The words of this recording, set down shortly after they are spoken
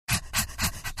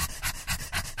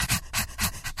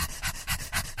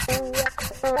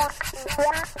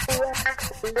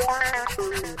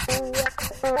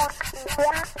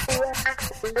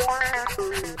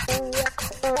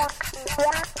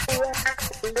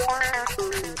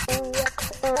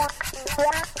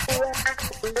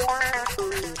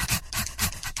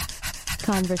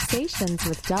Conversations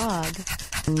with Dog.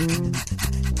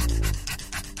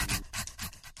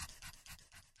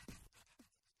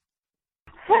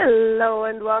 Hello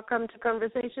and welcome to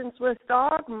Conversations with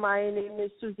Dog. My name is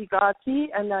Susie Gatti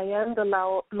and I am the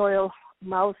loyal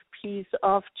mouthpiece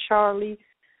of Charlie,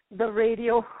 the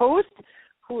radio host,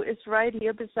 who is right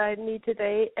here beside me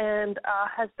today and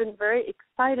has been very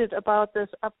excited about this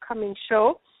upcoming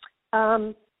show.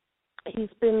 He's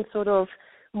been sort of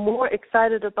more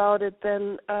excited about it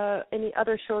than any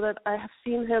other show that I have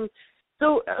seen him.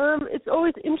 So it's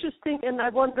always interesting, and I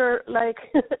wonder, like,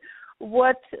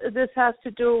 what this has to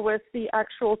do with the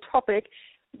actual topic,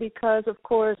 because, of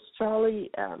course, Charlie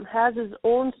has his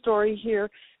own story here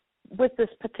with this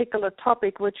particular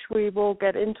topic, which we will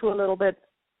get into a little bit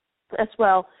as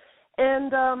well.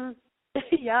 And,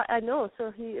 yeah, I know,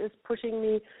 so he is pushing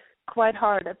me quite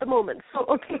hard at the moment. So,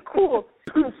 okay, cool.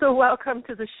 So welcome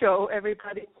to the show,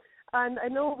 everybody. And I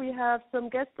know we have some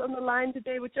guests on the line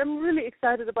today, which I'm really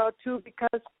excited about, too,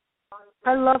 because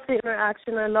I love the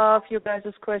interaction. I love you guys'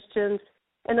 questions,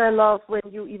 and I love when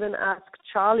you even ask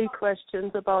Charlie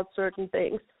questions about certain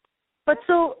things. But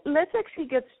so let's actually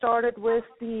get started with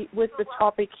the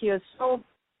topic here. So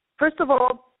first of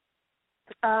all,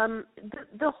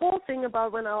 the whole thing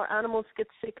about when our animals get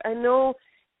sick, I know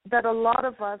that a lot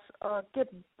of us get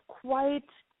quite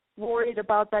worried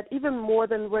about that, even more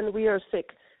than when we are sick,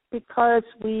 because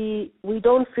we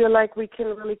don't feel like we can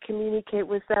really communicate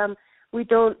with them. We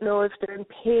don't know if they're in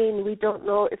pain. We don't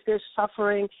know if they're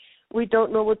suffering. We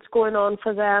don't know what's going on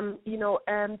for them, you know,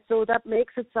 and so that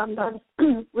makes it sometimes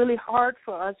really hard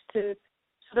for us to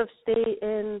sort of stay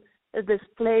in this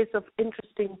place of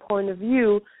interesting point of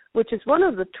view, which is one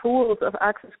of the tools of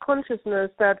Access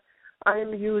Consciousness that I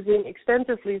am using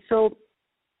extensively. So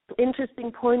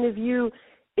interesting point of view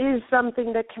is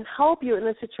something that can help you in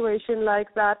a situation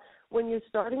like that when you're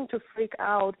starting to freak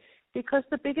out, because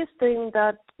the biggest thing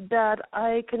that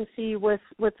I can see with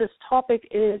this topic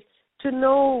is to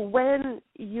know when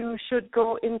you should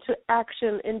go into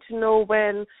action and to know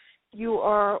when you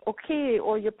are okay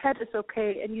or your pet is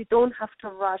okay and you don't have to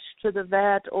rush to the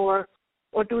vet or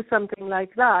do something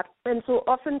like that. And so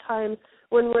oftentimes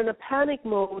when we're in a panic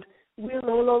mode, we're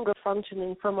no longer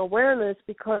functioning from awareness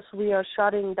because we are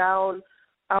shutting down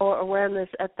our awareness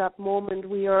at that moment.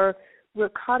 We're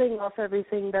cutting off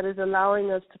everything that is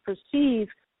allowing us to perceive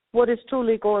what is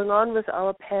truly going on with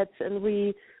our pets, and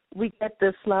we get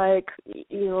this, like,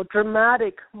 you know,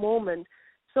 dramatic moment.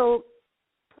 So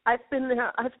I've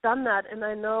done that, and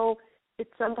I know it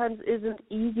sometimes isn't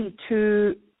easy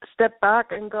to step back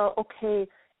and go, okay,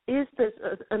 is this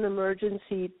an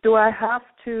emergency? Do I have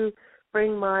to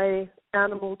bring my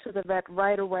animal to the vet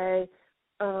right away?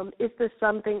 Is this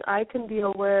something I can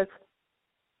deal with?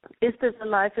 Is this a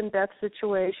life and death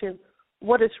situation?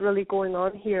 What is really going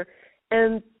on here?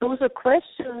 And those are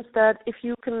questions that if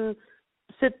you can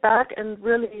sit back and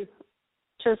really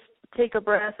just take a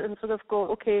breath and sort of go,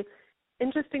 okay,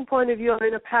 interesting point of view, I'm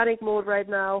in a panic mode right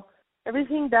now.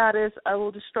 Everything that is, I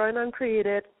will destroy and uncreate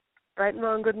it. Right and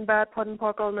wrong, good and bad, pot and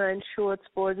pork, all nine shorts,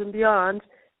 boys and beyond.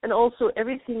 And also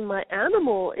everything my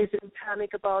animal is in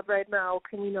panic about right now,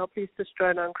 can you now please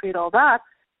destroy and uncreate all that?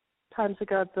 Times a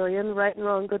godzillion, right and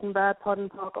wrong, good and bad, pot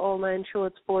and pork, all nine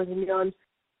shorts, boys and beyond.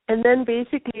 And then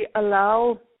basically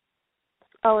allow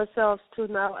ourselves to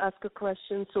now ask a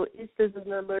question. So is this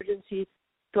an emergency?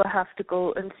 Do I have to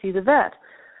go and see the vet?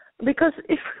 Because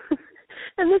if,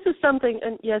 and this is something,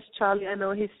 and yes, Charlie, I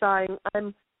know he's sighing.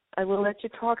 I will let you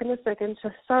talk in a second.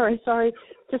 Sorry.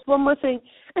 Just one more thing.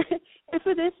 If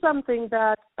it is something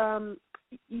that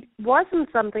wasn't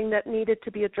something that needed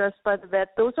to be addressed by the vet,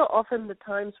 those are often the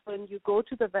times when you go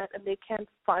to the vet and they can't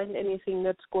find anything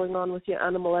that's going on with your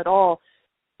animal at all.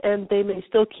 And they may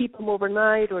still keep them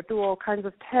overnight or do all kinds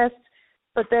of tests,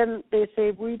 but then they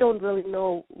say, we don't really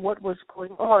know what was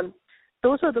going on.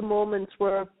 Those are the moments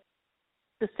where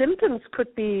the symptoms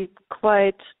could be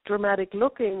quite dramatic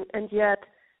looking, and yet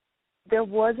there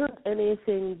wasn't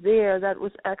anything there that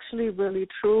was actually really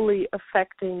truly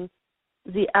affecting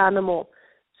the animal.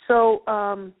 So,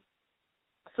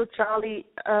 Charlie,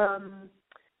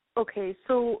 okay,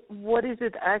 so what is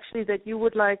it actually that you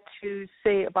would like to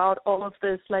say about all of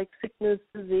this, like sickness,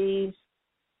 disease,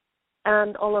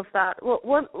 and all of that? Well,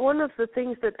 one of the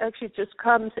things that actually just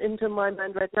comes into my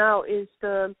mind right now is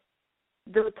the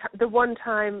one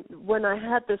time when I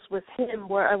had this with him,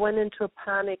 where I went into a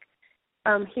panic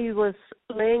he was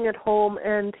laying at home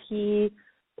and he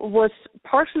was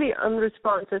partially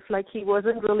unresponsive, like he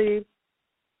wasn't really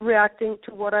reacting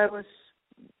to what I was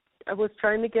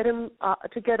trying to get him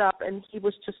to get up, and he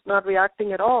was just not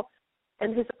reacting at all.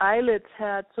 And his eyelids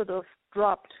had sort of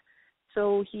dropped,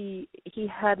 so he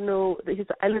had his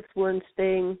eyelids weren't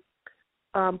staying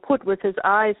put with his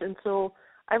eyes, and so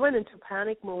I went into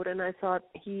panic mode, and I thought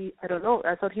he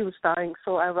was dying,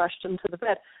 so I rushed him to the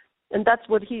bed. And that's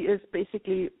what he is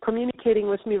basically communicating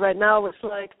with me right now. It's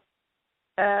like,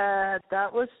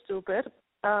 that was stupid.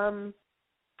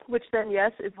 Which then,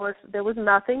 yes, it was. There was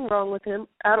nothing wrong with him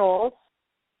at all.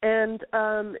 And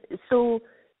so,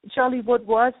 Charlie, what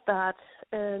was that?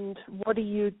 And what are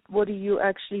you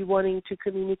actually wanting to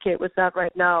communicate with that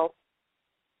right now?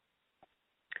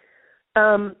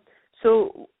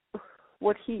 So,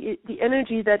 the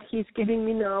energy that he's giving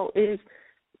me now is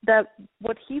that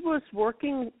what he was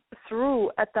working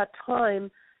through at that time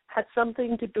had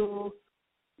something to do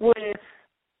with,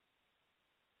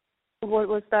 what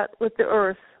was that, with the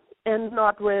earth and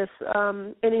not with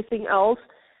anything else.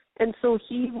 And so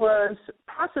he was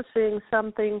processing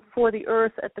something for the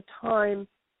earth at the time.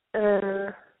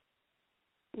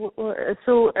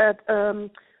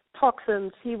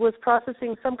 Toxins. He was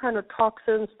processing some kind of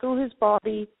toxins through his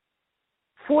body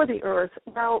for the earth.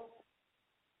 Now,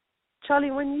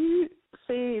 Charlie, when you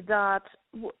say that,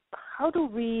 how do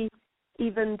we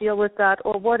even deal with that,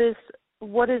 or what is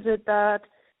it that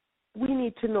we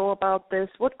need to know about this?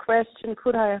 What question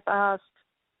could I have asked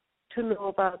to know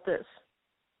about this?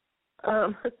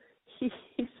 He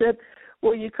said,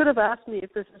 well, you could have asked me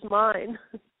if this is mine.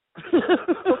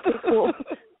 Okay, cool.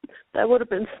 That would have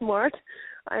been smart.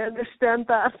 I understand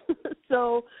that.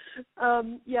 So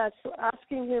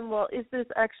asking him, well, is this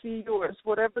actually yours?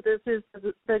 Whatever this is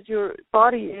that your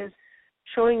body is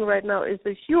showing right now, is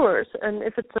this yours? And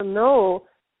if it's a no,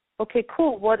 okay,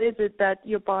 cool. What is it that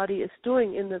your body is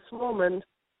doing in this moment?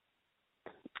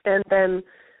 And then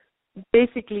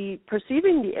basically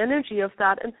perceiving the energy of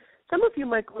that. And some of you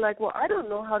might go like, well, I don't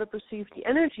know how to perceive the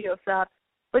energy of that.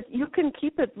 But you can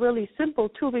keep it really simple,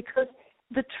 too, because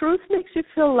the truth makes you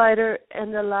feel lighter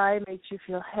and the lie makes you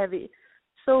feel heavy.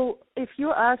 So if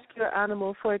you ask your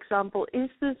animal, for example, is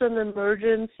this an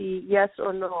emergency, yes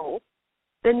or no,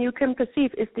 then you can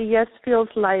perceive if the yes feels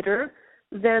lighter,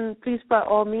 then please by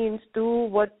all means do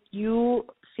what you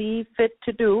see fit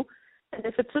to do. And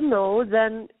if it's a no,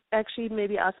 then actually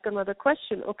maybe ask another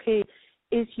question. Okay,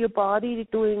 is your body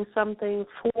doing something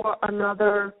for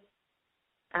another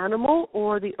animal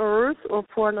or the earth or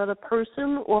for another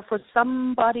person or for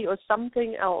somebody or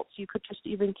something else? You could just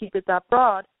even keep it that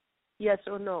broad, yes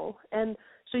or no. And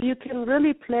so you can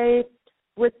really play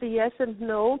with the yes and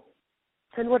no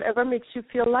and whatever makes you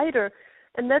feel lighter.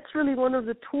 And that's really one of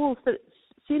the tools that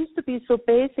seems to be so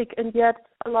basic, and yet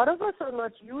a lot of us are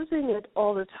not using it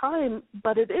all the time,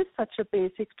 but it is such a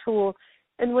basic tool.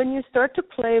 And when you start to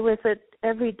play with it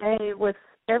every day with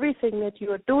everything that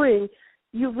you are doing,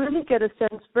 you really get a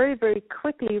sense very, very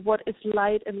quickly what is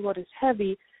light and what is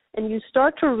heavy, and you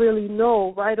start to really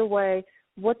know right away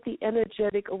what the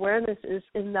energetic awareness is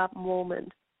in that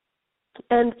moment.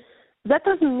 And that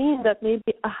doesn't mean that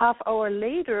maybe a half hour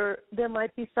later there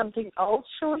might be something else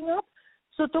showing up.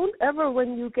 So don't ever,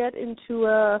 when you get into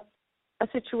a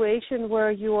situation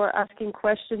where you are asking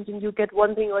questions and you get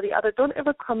one thing or the other, don't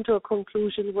ever come to a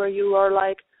conclusion where you are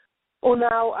like, oh,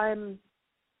 now I'm,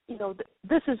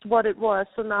 this is what it was,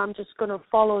 so now I'm just going to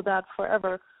follow that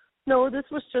forever. No, this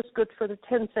was just good for the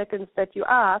 10 seconds that you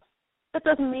asked. That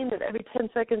doesn't mean that every 10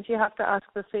 seconds you have to ask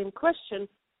the same question.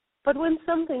 But when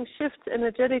something shifts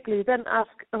energetically, then ask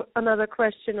another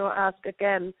question or ask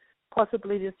again,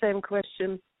 possibly the same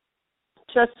question,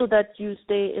 just so that you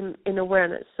stay in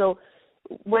awareness. So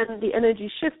when the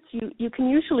energy shifts, you can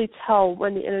usually tell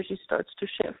when the energy starts to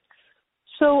shift.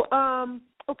 So,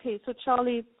 so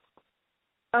Charlie,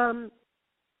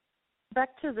 back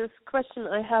to this question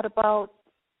I had about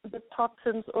the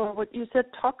toxins, or what you said,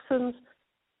 toxins,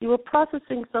 you were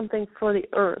processing something for the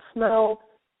earth. Now,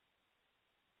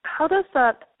 how does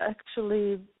that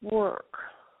actually work?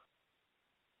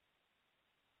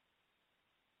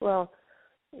 Well,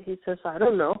 he says, I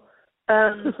don't know.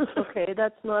 Okay,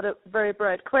 that's not a very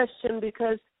bright question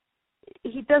because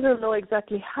he doesn't know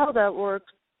exactly how that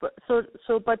works. But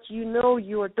but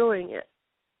you are doing it.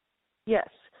 Yes.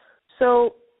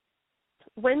 So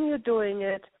when you're doing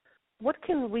it, what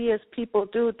can we as people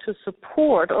do to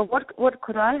support, or what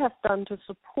could I have done to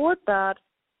support that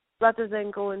rather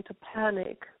than go into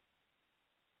panic?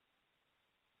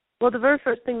 Well, the very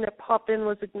first thing that popped in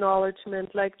was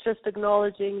acknowledgement, like just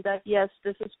acknowledging that, yes,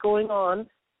 this is going on,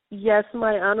 yes,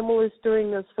 my animal is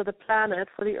doing this for the planet,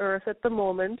 for the earth at the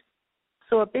moment.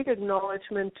 So a big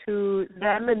acknowledgement to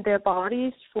them and their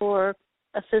bodies for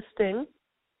assisting.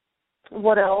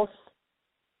 What else?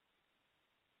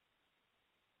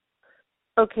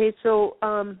 Okay, so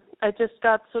I just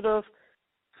got sort of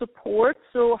support.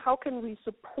 So how can we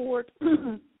support?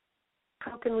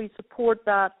 How can we support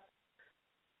that?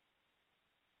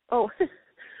 Oh,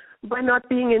 by not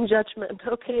being in judgment.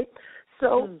 Okay,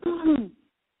 so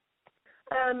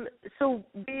so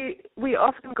we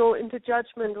often go into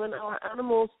judgment when our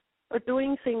animals are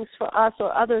doing things for us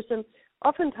or others, and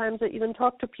oftentimes I even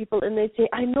talk to people and they say,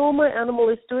 I know my animal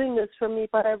is doing this for me,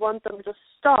 but I want them to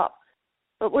stop.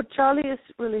 But what Charlie is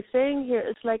really saying here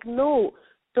is like, no,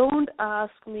 don't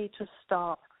ask me to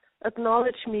stop.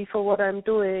 Acknowledge me for what I'm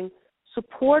doing.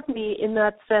 Support me in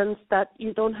that sense that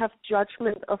you don't have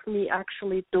judgment of me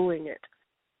actually doing it.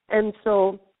 And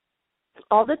so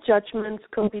all the judgments,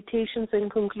 computations, and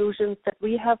conclusions that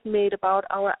we have made about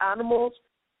our animals,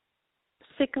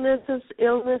 sicknesses,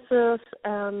 illnesses,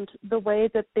 and the way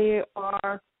that they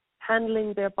are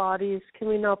handling their bodies, can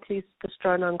we now please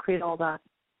destroy and uncreate all that?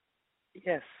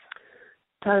 Yes.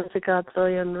 Times a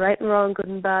godzillion, right and wrong, good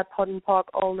and bad, pot and pock,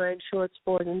 all nine shorts,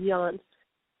 board and beyond.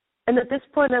 And at this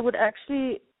point, I would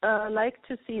actually like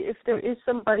to see if there is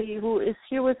somebody who is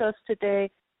here with us today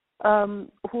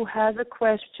who has a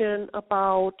question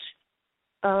about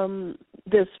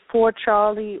this for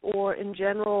Charlie, or in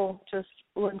general just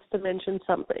wants to mention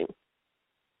something.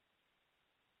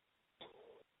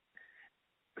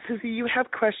 Susie, you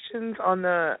have questions on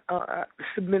the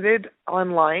submitted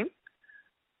online?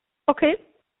 Okay.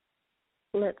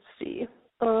 Let's see.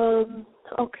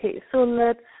 Okay, so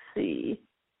let's see.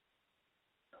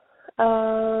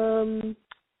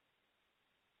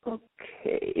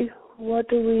 Okay, what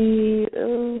do we...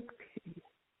 Okay.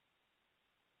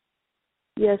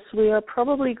 Yes, we are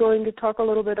probably going to talk a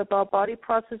little bit about body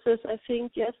processes, I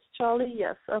think. Yes, Charlie?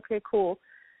 Yes. Okay, cool.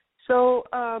 So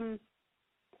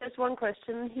there's one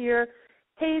question here.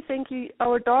 Hey, thank you.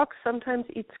 Our dog sometimes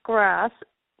eats grass.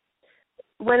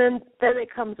 Then it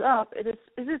comes up, is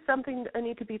it something I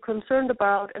need to be concerned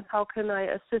about, and how can I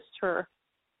assist her?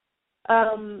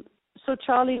 So,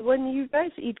 Charlie, when you guys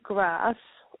eat grass,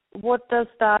 what is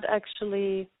that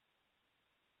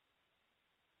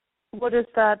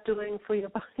doing for your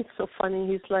body? It's so funny.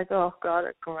 He's like, oh, God,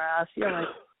 grass. Yeah,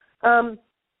 like,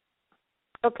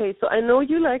 okay, so I know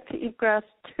you like to eat grass,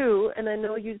 too, and I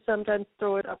know you sometimes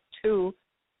throw it up, too.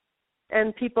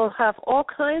 And people have all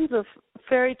kinds of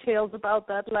fairy tales about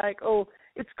that, like, oh,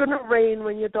 it's going to rain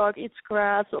when your dog eats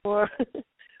grass, or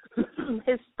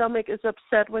his stomach is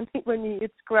upset when he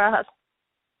eats grass.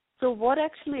 So what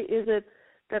actually is it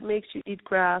that makes you eat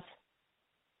grass?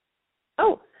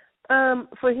 Oh,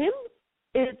 for him,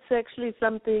 it's actually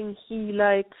something he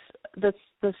likes, the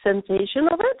sensation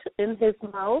of it in his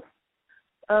mouth.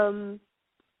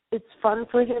 It's fun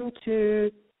for him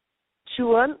to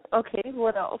chew on. Okay,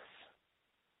 what else?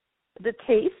 The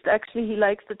taste, actually, he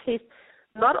likes the taste.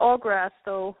 Not all grass,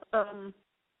 though.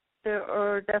 There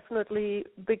are definitely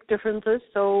big differences.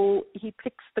 So he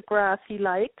picks the grass he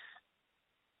likes.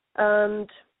 And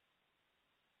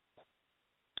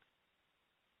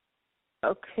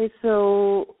okay,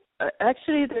 so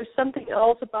actually, there's something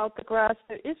else about the grass.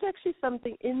 There is actually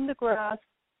something in the grass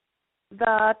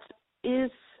that is.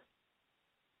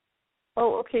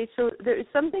 Oh, okay. So there is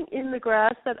something in the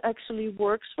grass that actually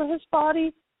works for his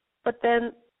body. But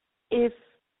then if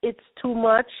it's too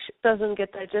much, it doesn't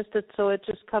get digested, so it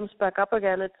just comes back up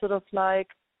again. It's sort of like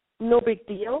no big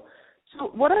deal. So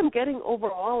what I'm getting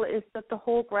overall is that the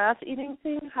whole grass eating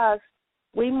thing has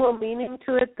way more meaning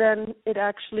to it than it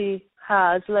actually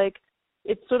has. Like,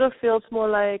 it sort of feels more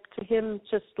like, to him,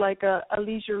 just like a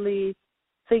leisurely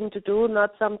thing to do,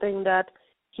 not something that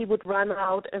he would run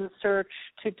out and search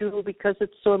to do because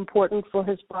it's so important for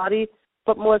his body,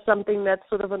 but more something that's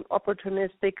sort of an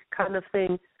opportunistic kind of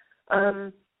thing.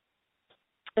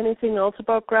 Anything else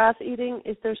about grass eating?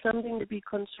 Is there something to be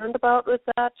concerned about with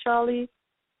that, Charlie?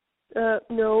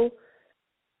 No.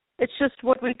 It's just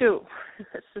what we do.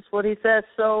 It's just what he says.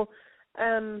 So,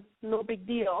 no big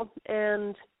deal.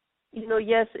 And,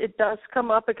 yes, it does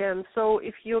come up again. So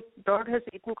if your dog has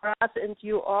eaten grass and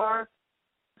you are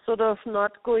sort of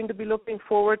not going to be looking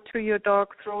forward to your dog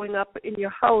throwing up in your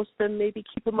house, then maybe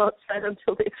keep them outside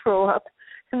until they throw up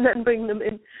and then bring them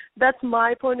in. That's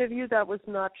my point of view. That was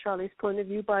not Charlie's point of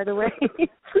view, by the way.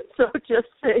 So just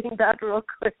saying that real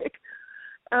quick.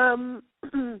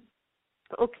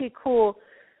 Okay, cool.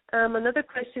 Another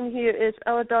question here is,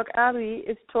 our dog Abby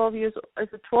is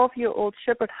a 12-year-old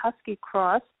Shepherd Husky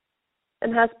cross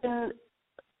and has been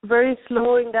very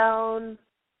slowing down,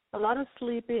 a lot of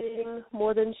sleeping,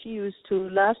 more than she used to.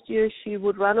 Last year she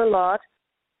would run a lot,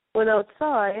 went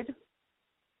outside,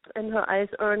 and her eyes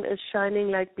aren't as shining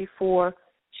like before.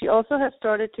 She also has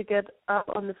started to get up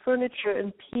on the furniture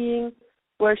and peeing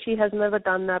where she has never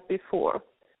done that before.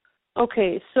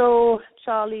 Okay, so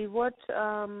Charlie, what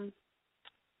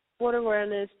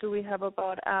awareness do we have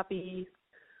about Abby?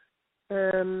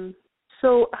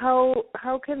 So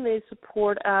how can they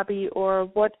support Abby, or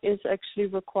what is actually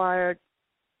required?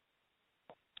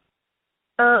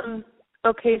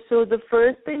 Okay, so the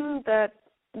first thing that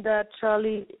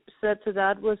Charlie said to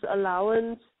that was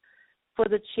allowance for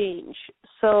the change.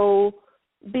 So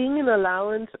being an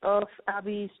allowance of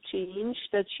Abby's change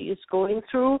that she is going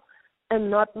through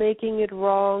and not making it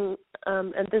wrong,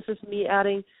 and this is me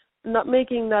adding, not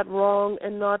making that wrong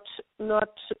and not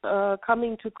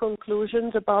coming to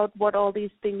conclusions about what all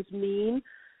these things mean.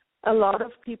 A lot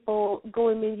of people go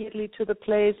immediately to the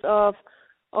place of,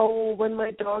 oh, when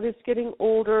my dog is getting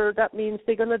older, that means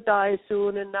they're going to die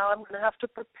soon, and now I'm going to have to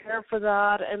prepare for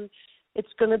that, and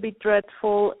it's going to be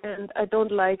dreadful, and I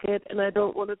don't like it, and I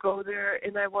don't want to go there,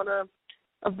 and I want to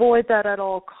avoid that at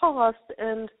all costs.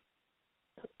 And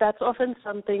that's often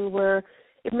something where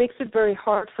it makes it very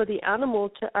hard for the animal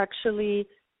to actually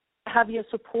have your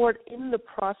support in the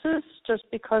process, just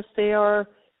because they are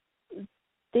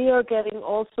getting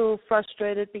also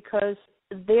frustrated because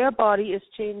their body is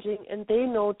changing, and they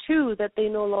know too that they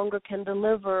no longer can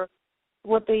deliver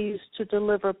what they used to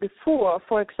deliver before.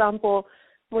 For example,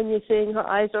 when you're saying her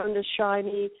eyes aren't as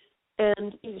shiny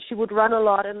and she would run a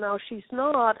lot and now she's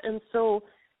not, and so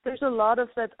there's a lot of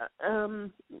that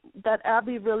that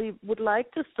Abby really would like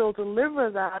to still deliver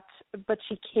that, but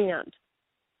she can't.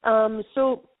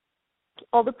 So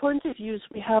all the points of views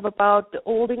we have about the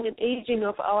olding and aging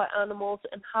of our animals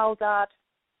and how that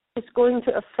is going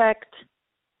to affect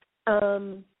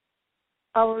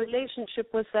our relationship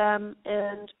with them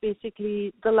and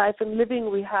basically the life and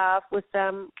living we have with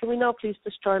them. Can we now please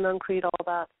destroy and uncreate all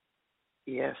that?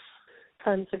 Yes.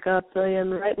 Tons of God,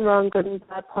 billion, right and wrong, good and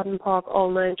bad, pot and pock,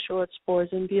 all nine shorts, boys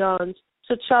and beyond.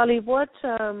 So Charlie, what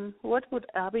would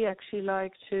Abby actually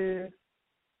like to?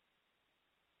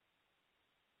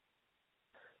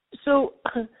 So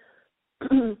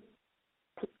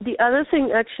the other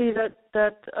thing actually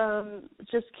that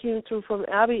just came through from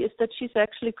Abby is that she's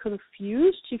actually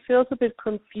confused. She feels a bit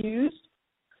confused.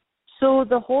 So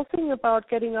the whole thing about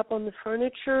getting up on the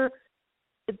furniture,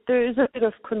 there is a bit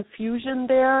of confusion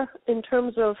there in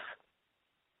terms of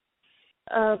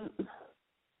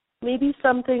maybe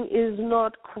something is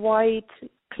not quite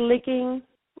clicking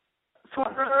for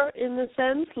her in the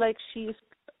sense, like she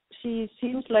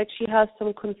seems like she has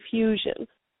some confusion.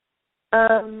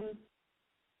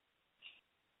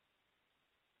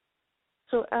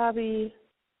 So Abby,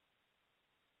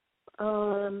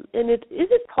 and is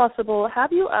it possible,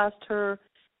 have you asked her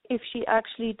if she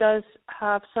actually does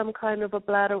have some kind of a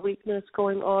bladder weakness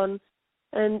going on?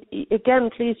 And again,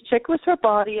 please check with her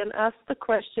body and ask the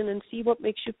question and see what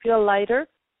makes you feel lighter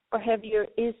or heavier.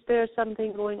 Is there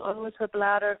something going on with her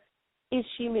bladder? Is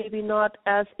she maybe not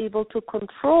as able to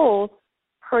control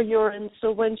her urine?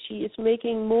 So when she is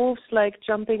making moves like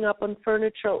jumping up on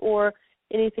furniture or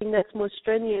anything that's more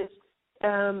strenuous,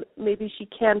 maybe she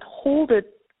can't hold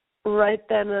it right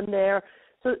then and there.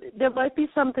 So there might be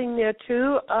something there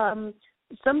too.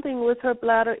 Something with her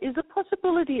bladder is a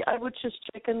possibility. I would just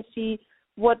check and see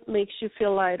what makes you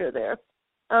feel lighter there.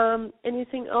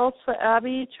 Anything else for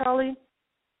Abby, Charlie?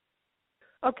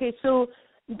 Okay, so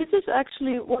this is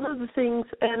actually one of the things,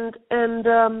 and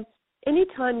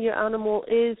anytime your animal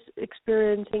is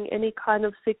experiencing any kind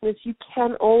of sickness, you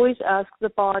can always ask the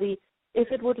body if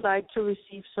it would like to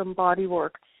receive some body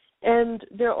work. And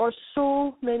there are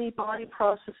so many body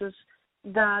processes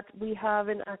that we have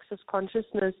in Access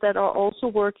Consciousness that are also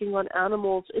working on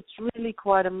animals. It's really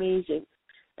quite amazing.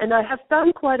 And I have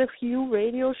done quite a few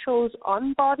radio shows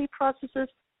on body processes.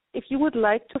 If you would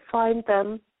like to find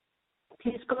them,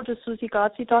 please go to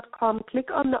SusieGodsey.com, click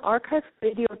on the Archive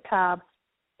Radio tab,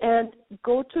 and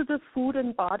go to the Food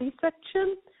and Body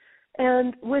section.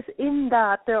 And within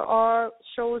that, there are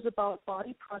shows about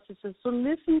body processes. So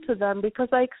listen to them because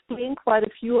I explain quite a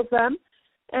few of them.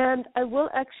 And I will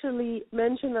actually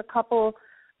mention a couple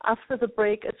after the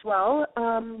break as well.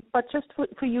 But just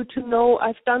for you to know,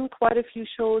 I've done quite a few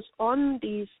shows on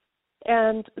these,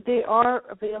 and they are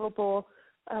available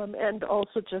and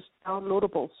also just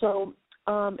downloadable. So,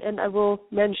 and I will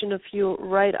mention a few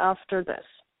right after this.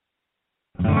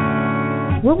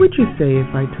 What would you say if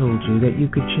I told you that you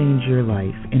could change your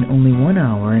life in only 1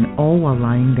 hour and all while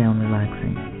lying down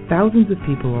relaxing? Thousands of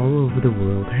people all over the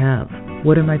world have.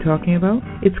 What am I talking about?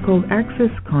 It's called Access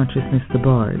Consciousness, the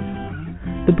bars.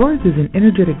 The bars is an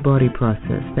energetic body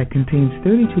process that contains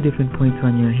 32 different points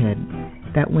on your head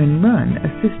that, when run,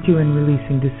 assist you in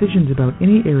releasing decisions about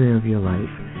any area of your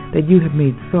life that you have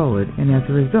made solid and as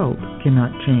a result cannot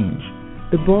change.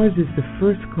 The bars is the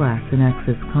first class in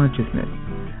Access Consciousness,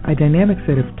 a dynamic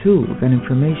set of tools and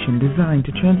information designed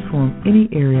to transform any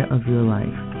area of your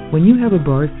life. When you have a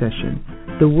bar session,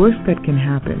 the worst that can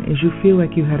happen is you feel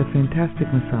like you had a fantastic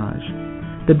massage.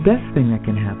 The best thing that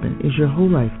can happen is your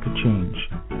whole life could change.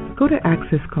 Go to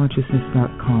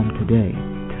accessconsciousness.com today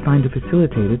to find a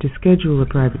facilitator to schedule a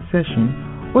private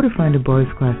session or to find a bars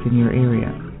class in your area.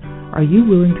 Are you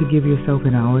willing to give yourself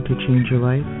an hour to change your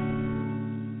life?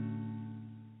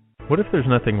 What if there's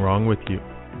nothing wrong with you?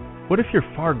 What if you're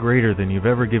far greater than you've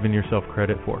ever given yourself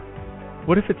credit for?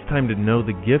 What if it's time to know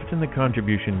the gift and the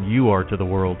contribution you are to the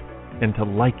world and to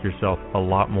like yourself a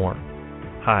lot more?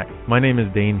 Hi, my name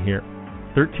is Dane here.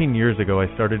 13 years ago,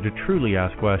 I started to truly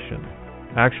ask questions.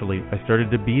 Actually, I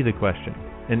started to be the question,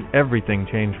 and everything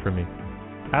changed for me.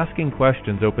 Asking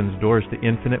questions opens doors to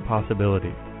infinite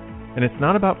possibility. And it's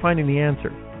not about finding the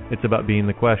answer, it's about being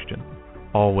the question.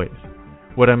 Always.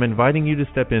 What I'm inviting you to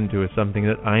step into is something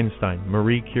that Einstein,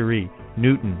 Marie Curie,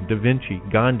 Newton, Da Vinci,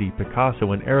 Gandhi,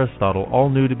 Picasso, and Aristotle all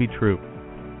knew to be true.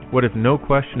 What if no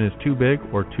question is too big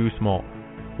or too small?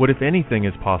 What if anything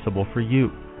is possible for you?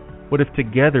 What if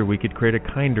together we could create a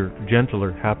kinder,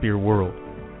 gentler, happier world?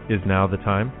 Is now the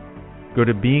time? Go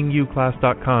to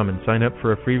beingyouclass.com and sign up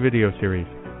for a free video series,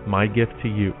 My Gift to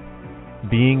You.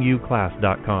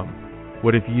 beingyouclass.com.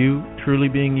 What if you, truly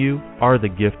being you, are the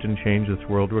gift and change this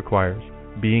world requires?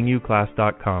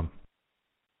 beingyouclass.com.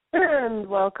 And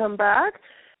welcome back.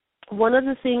 One of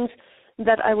the things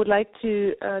that I would like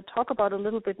to talk about a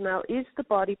little bit now is the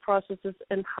body processes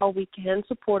and how we can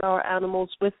support our animals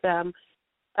with them.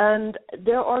 And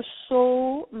there are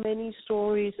so many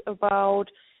stories about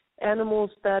animals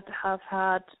that have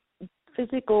had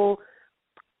physical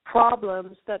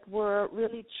problems that were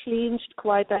really changed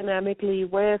quite dynamically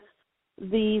with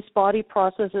these body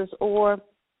processes, or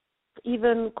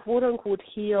even quote-unquote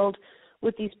healed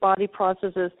with these body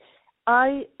processes.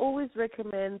 I always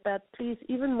recommend that please,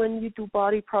 even when you do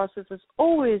body processes,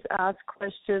 always ask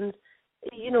questions.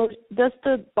 Does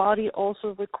the body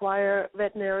also require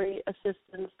veterinary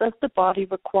assistance? Does the body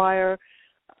require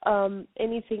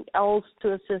anything else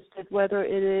to assist it, whether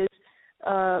it is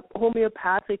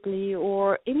homeopathically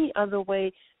or any other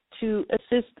way to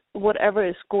assist whatever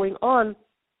is going on?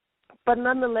 But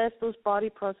nonetheless, those body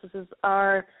processes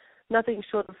are nothing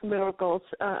short of miracles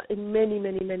in many,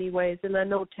 many, many ways. And I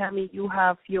know, Tammy, you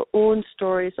have your own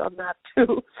stories on that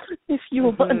too, if you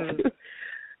want to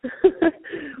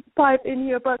pipe in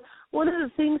here. But one of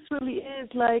the things really is,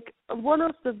 like, one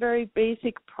of the very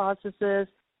basic processes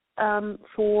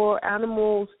for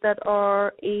animals that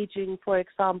are aging, for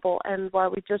example, and while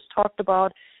we just talked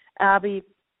about Abby,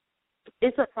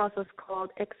 is a process called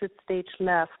exit stage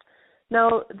left.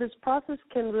 Now, this process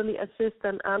can really assist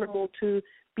an animal to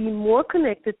be more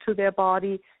connected to their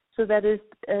body, so that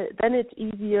then it's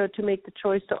easier to make the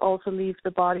choice to also leave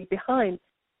the body behind.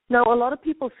 Now, a lot of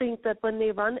people think that when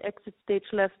they run exit stage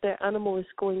left, their animal is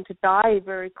going to die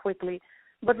very quickly,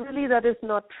 but really that is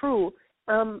not true.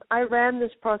 I ran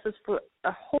this process for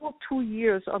a whole 2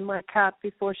 years on my cat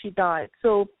before she died.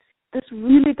 So this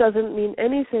really doesn't mean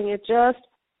anything. It just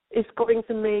is going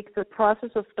to make the process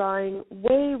of dying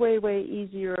way, way, way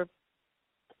easier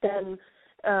than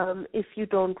if you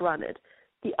don't run it.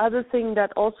 The other thing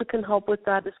that also can help with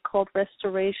that is called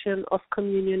restoration of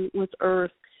communion with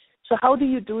earth. So how do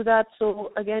you do that?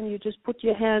 So again, you just put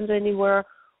your hands anywhere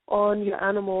on your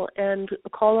animal and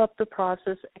call up the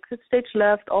process, exit stage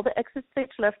left, all the exit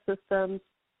stage left systems,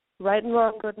 right and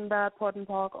wrong, good and bad, pot and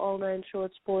pock, all 9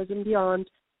 short, spores and beyond,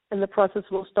 and the process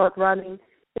will start running.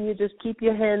 And you just keep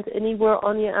your hands anywhere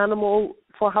on your animal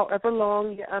for however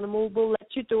long. Your animal will let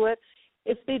you do it.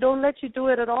 If they don't let you do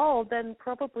it at all, then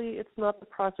probably it's not the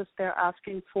process they're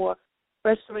asking for.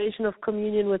 Restoration of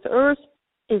communion with earth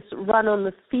is run on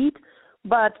the feet,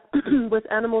 but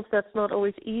with animals that's not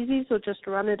always easy, so just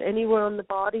run it anywhere on the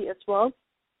body as well,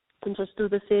 and just do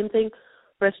the same thing.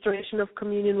 Restoration of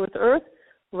communion with earth,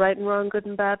 right and wrong, good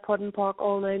and bad, pot and pock,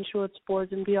 all 9 short, spores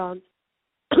and beyond.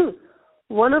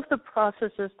 One of the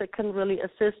processes that can really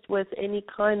assist with any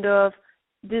kind of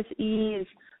disease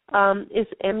is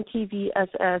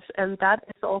MTVSS, and that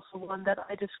is also one that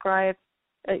I describe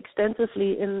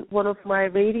extensively in one of my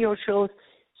radio shows.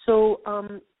 So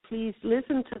please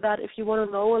listen to that if you want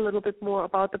to know a little bit more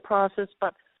about the process.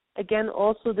 But again,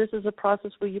 also this is a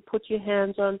process where you put your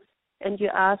hands on and you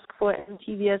ask for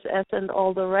MTVSS and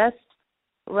all the rest.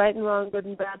 right and wrong, good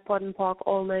and bad, pot and pock,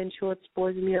 all nine shorts,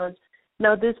 boys and beyonds.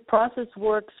 Now, this process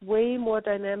works way more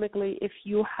dynamically if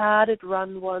you had it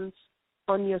run once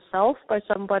on yourself by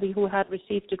somebody who had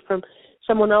received it from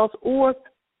someone else, or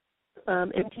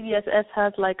MTVSS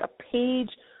has like a page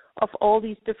of all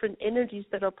these different energies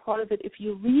that are part of it. If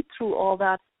you read through all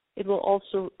that, it will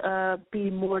also be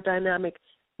more dynamic.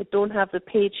 I don't have the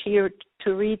page here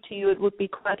to read to you. It would be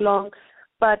quite long.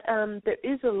 But there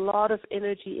is a lot of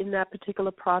energy in that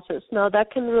particular process. Now,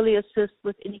 that can really assist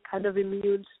with any kind of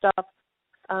immune stuff.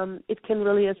 It can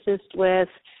really assist with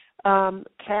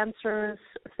cancers,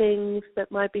 things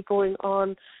that might be going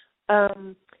on.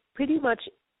 Pretty much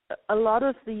a lot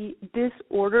of the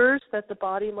disorders that the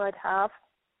body might have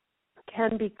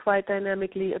can be quite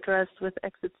dynamically addressed with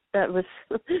with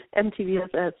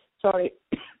MTVSS. Sorry.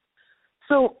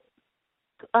 So,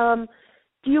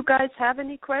 do you guys have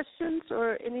any questions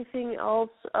or anything else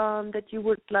that you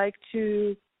would like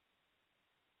to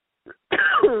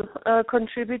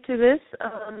contribute to this?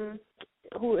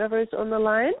 Whoever is on the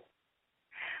line?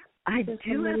 I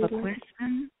do have a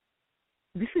question.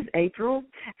 This is April,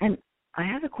 and I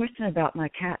have a question about my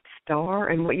cat Star,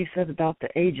 and what you said about the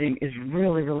aging is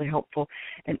really, really helpful.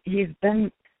 And he's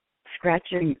been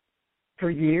scratching for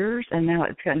years, and now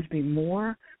it's gotten to be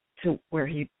more to where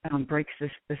he breaks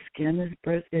the skin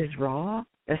is raw,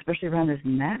 especially around his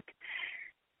neck.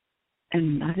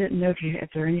 And I didn't know if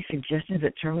there are any suggestions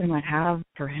that Charlie might have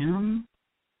for him.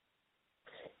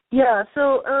 Yeah,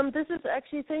 so this is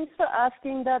actually, thanks for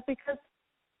asking that, because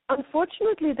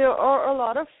unfortunately there are a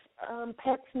lot of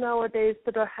pets nowadays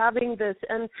that are having this,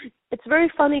 and it's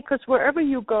very funny because wherever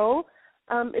you go,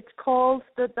 it's called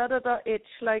the da-da-da itch.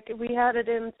 Like we had it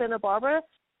in Santa Barbara,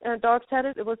 and dogs had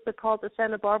it. It was called the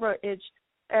Santa Barbara itch.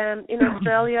 And in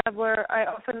Australia, where I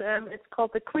often am, it's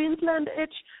called the Queensland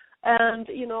itch. And,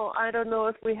 you know, I don't know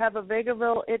if we have a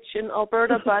Vegreville itch in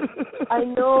Alberta, but I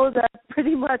know that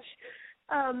pretty much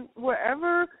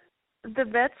wherever the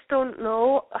vets don't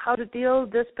know how to deal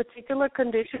with this particular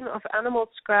condition of animals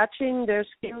scratching their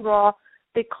skin raw,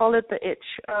 they call it the itch.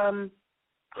 And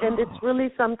it's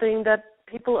really something that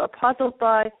people are puzzled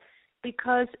by,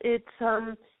 because it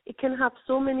can have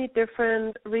so many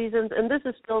different reasons. And this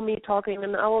is still me talking,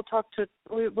 and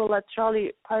we will let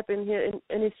Charlie pipe in here in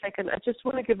any second. I just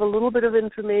want to give a little bit of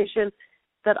information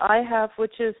that I have,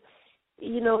 which is,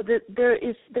 you know, that there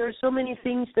are so many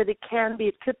things that it can be.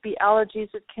 It could be allergies,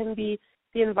 it can be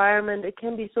the environment, it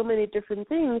can be so many different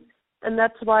things, and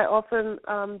that's why often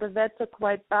the vets are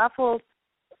quite baffled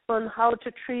on how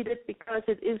to treat it, because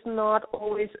it is not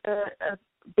always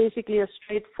basically a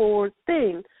straightforward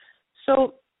thing.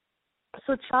 So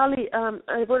Charlie,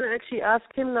 I want to actually ask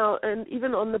him now, and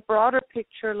even on the broader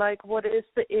picture, like what is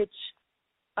the itch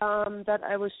that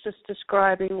I was just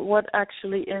describing? What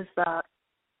actually is that?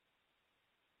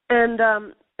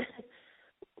 And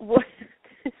what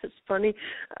this is funny.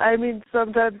 I mean,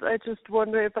 sometimes I just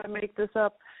wonder if I make this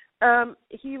up.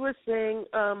 He was saying,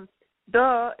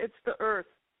 "Duh, it's the Earth."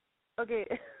 Okay,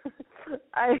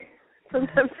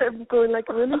 Sometimes I'm going like,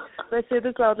 really? And I say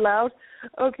this out loud.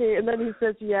 Okay, and then he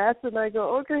says yes, and I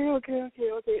go, okay.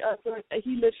 So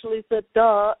he literally said,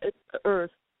 duh, it's the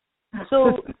Earth.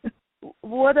 So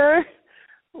what are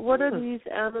these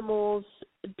animals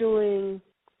doing?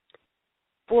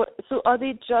 So are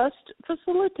they just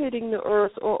facilitating the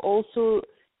Earth, or also?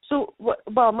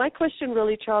 Well, my question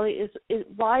really, Charlie, is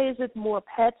why is it more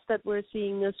pets that we're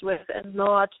seeing this with, and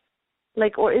not?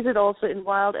 Like, or is it also in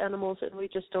wild animals and we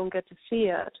just don't get to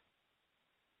see it?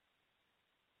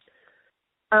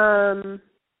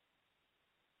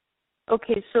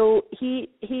 Okay, so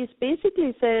he's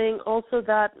basically saying also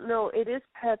that, no, it is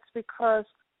pets because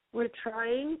we're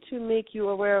trying to make you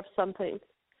aware of something.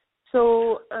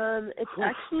 So it's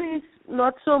actually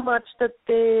not so much that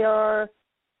they are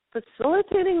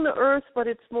facilitating the Earth, but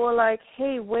it's more like,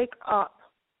 hey, wake up.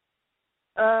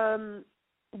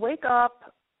 Wake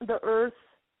up. The Earth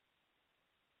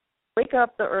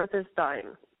is dying.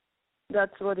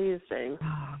 That's what he is saying.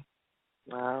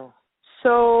 Wow.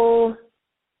 So,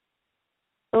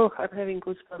 I'm having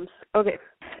goosebumps. Okay.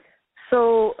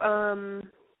 So,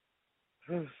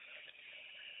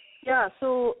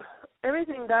 so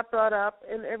everything that brought up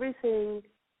and everything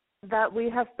that we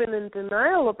have been in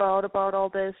denial about all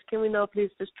this, can we now please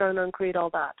just try and uncreate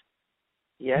all that?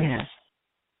 Yes.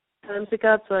 Times a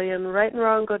godzillion, right and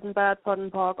wrong, good and bad, pot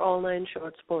and pock, all nine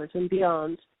shorts, boys and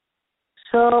beyond.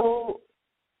 So,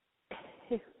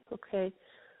 okay.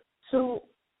 So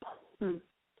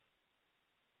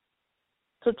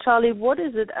Charlie, what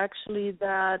is it actually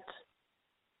that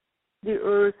the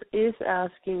Earth is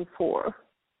asking for?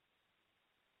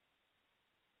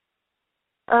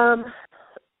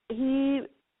 He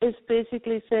is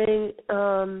basically saying,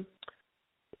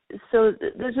 so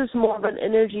this is more of an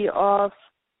energy of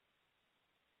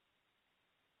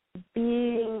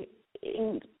being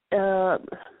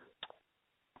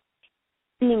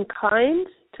being kind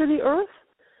to the earth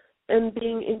and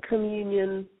being in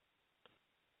communion.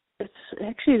 It's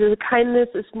actually, the kindness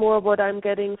is more what I'm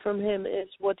getting from him, is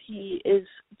what he is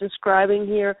describing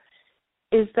here,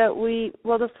 is that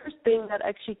the first thing that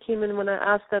actually came in when I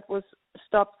asked that was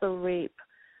stop the rape.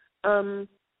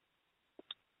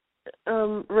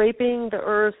 Raping the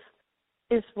earth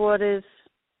is what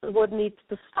needs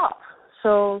to stop.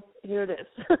 So here it is.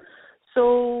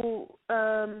 So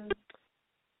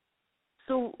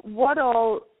what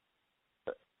all?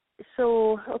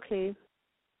 So okay.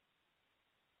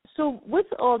 So with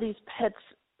all these pets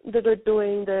that are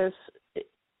doing this,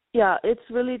 yeah, it's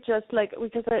really just like,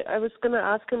 because I was going to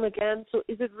ask him again, so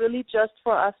is it really just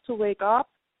for us to wake up?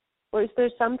 Or is there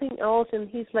something else? And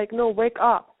he's like, no, wake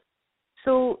up.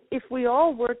 So if we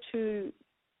all were to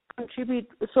contribute,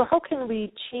 so how can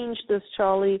we change this,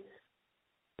 Charlie?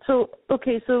 So,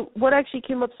 okay, so what actually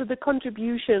came up, so the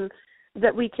contribution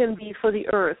that we can be for the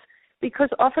earth. Because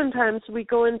oftentimes we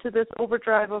go into this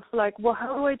overdrive of like, well,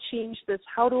 how do I change this?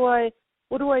 What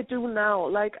do I do now?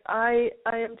 Like, I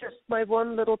am just my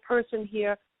one little person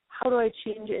here. How do I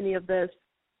change any of this?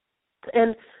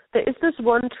 And there is this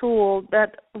one tool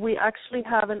that we actually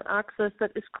have in Access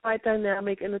that is quite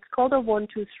dynamic, and it's called a 1,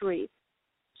 2, 3.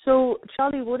 So,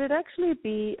 Charlie, would it actually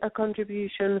be a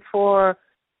contribution for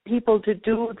people to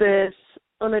do this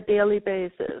on a daily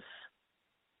basis?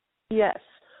 Yes.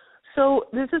 So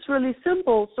this is really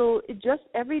simple. So just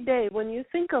every day when you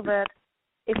think of it,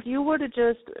 if you were to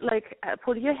just like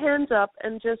put your hands up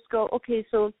and just go, okay,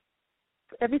 so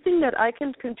everything that I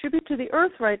can contribute to the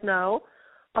earth right now,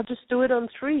 I'll just do it on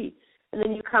 3. And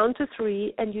then you count to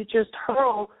 3 and you just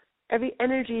hurl every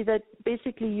energy that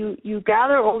basically you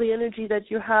gather all the energy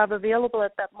that you have available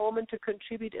at that moment to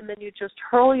contribute, and then you just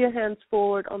hurl your hands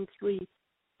forward on 3.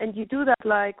 And you do that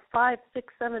like 5,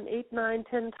 6, 7, 8, 9,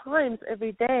 10 times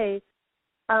every day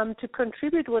to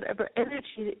contribute whatever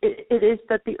energy it is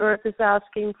that the earth is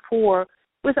asking for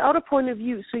without a point of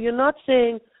view. So you're not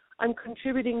saying, I'm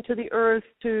contributing to the earth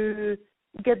to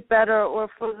get better or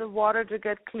for the water to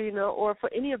get cleaner or for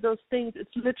any of those things.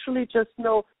 It's literally just,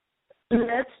 no,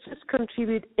 let's just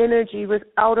contribute energy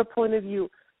without a point of view.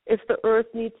 If the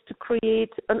earth needs to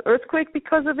create an earthquake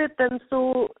because of it, then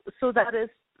so that is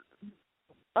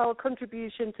our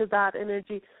contribution to that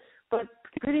energy, but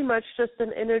pretty much just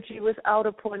an energy without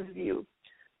a point of view.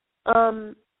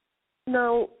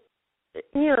 Now,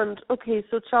 okay,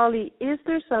 so Charlie, is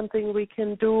there something we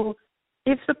can do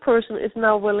if the person is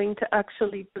now willing to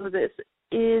actually do this?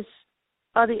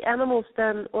 Are the animals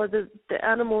then, or the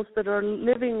animals that are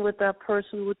living with that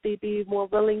person, would they be more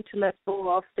willing to let go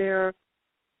of their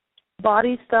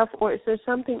body stuff, or is there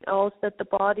something else that the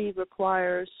body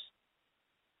requires?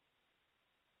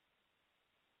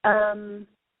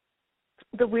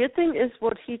 The weird thing is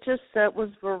what he just said was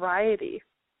variety.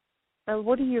 And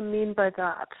what do you mean by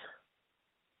that?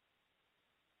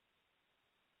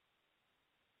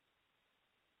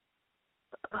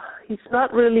 He's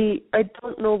not really, I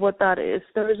don't know what that is.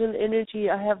 There is an energy,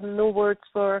 I have no words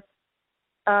for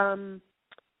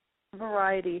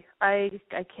variety. I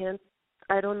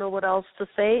don't know what else to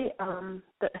say.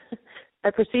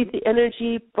 I perceive the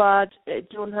energy, but I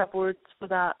don't have words for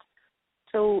that.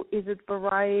 So is it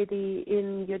variety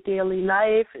in your daily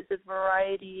life? Is it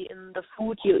variety in the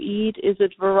food you eat? Is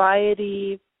it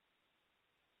variety,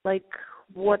 like,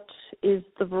 what is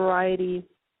the variety?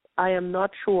 I am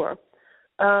not sure.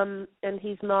 And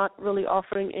he's not really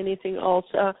offering anything else.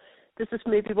 This is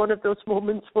maybe one of those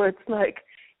moments where it's like,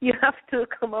 you have to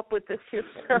come up with this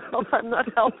yourself. I'm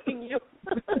not helping you.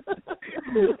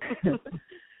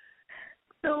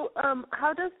 So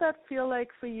how does that feel like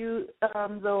for you,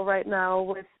 though, right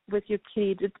now with your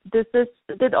key?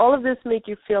 Did all of this make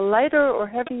you feel lighter or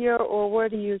heavier, or where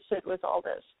do you sit with all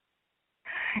this?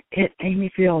 It made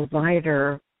me feel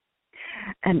lighter.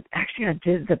 And actually, I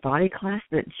did the body class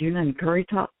that Juna and Curry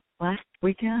taught last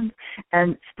weekend,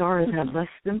 and Star has had less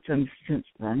symptoms since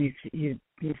then.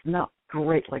 He's not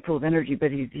great, like full of energy,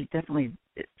 but he definitely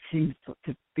seems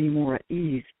to be more at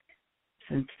ease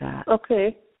since that.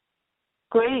 Okay.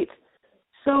 Great.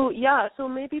 So, so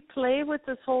maybe play with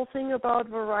this whole thing about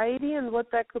variety and what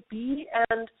that could be,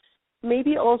 and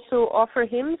maybe also offer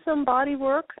him some body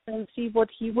work and see what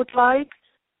he would like,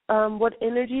 what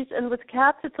energies. And with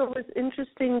cats, it's always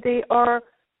interesting. They are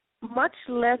much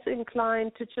less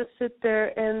inclined to just sit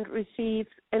there and receive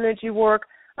energy work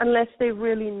unless they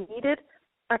really need it.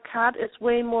 a cat is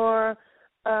way more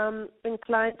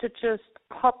inclined to just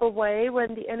hop away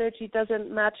when the energy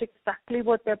doesn't match exactly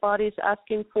what their body is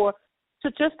asking for. So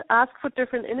just ask for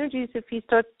different energies. If he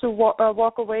starts to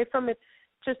walk away from it,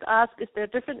 just ask, is there a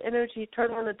different energy?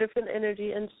 Turn on a different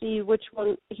energy and see which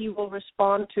one he will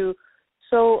respond to.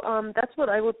 So that's what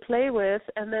I would play with,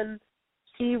 and then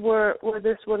see where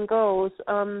this one goes.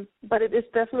 But it is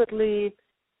definitely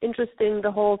interesting,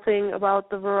 the whole thing about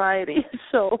the variety.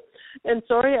 So, and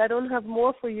sorry, I don't have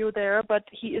more for you there, but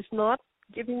he is not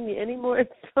giving me any more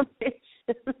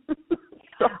information.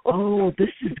 So. Oh, this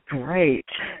is great.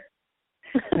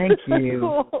 Thank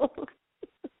you.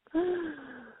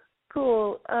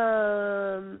 Cool.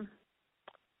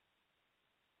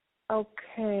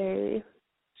 Okay.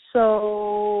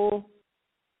 So,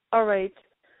 all right.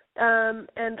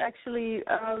 And actually,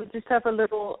 we just have a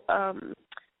little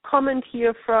comment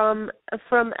here from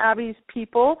Abby's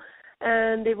people,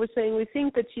 and they were saying, we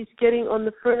think that she's getting on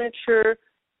the furniture.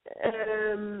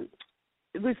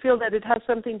 We feel that it has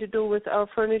something to do with our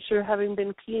furniture having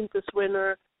been cleaned this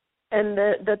winter, and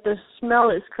that the smell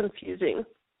is confusing.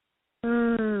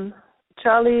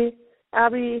 Charlie,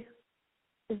 Abby,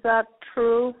 is that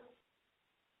true?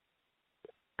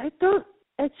 I don't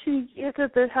actually get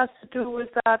that has to do with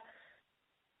that.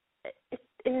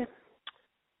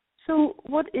 So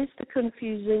what is the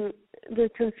confusing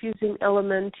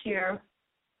element here?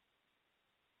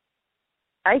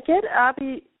 I get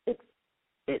Abby.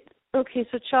 Okay,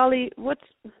 so Charlie,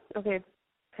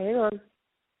 hang on.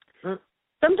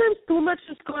 Sometimes too much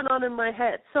is going on in my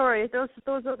head. Sorry, those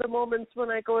are the moments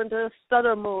when I go into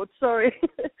stutter mode. Sorry.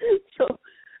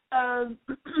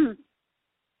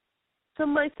 So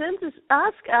my sense is,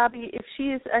 ask Abby if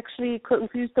she is actually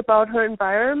confused about her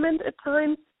environment at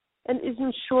times and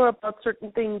isn't sure about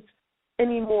certain things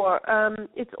anymore.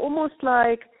 It's almost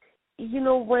like,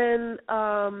 when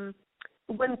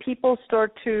people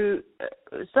start to,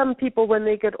 some people when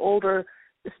they get older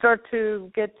start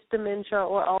to get dementia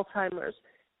or Alzheimer's.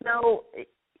 Now,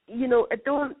 I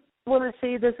don't want to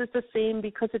say this is the same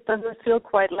because it doesn't feel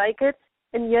quite like it.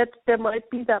 And yet there might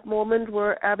be that moment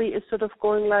where Abby is sort of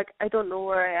going like, I don't know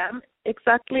where I am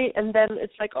exactly. And then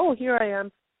it's like, oh, here I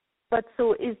am. But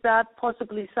so is that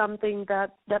possibly something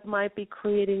that might be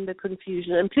creating the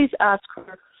confusion? And please ask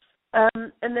her.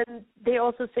 And then they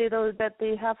also say, though, that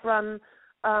they have run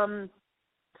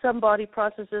some body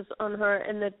processes on her,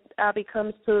 and that Abby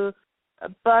comes to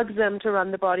bugs them to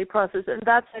run the body process. And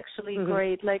that's actually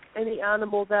great. Like any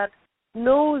animal that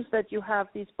knows that you have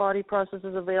these body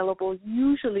processes available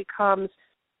usually comes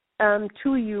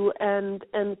to you and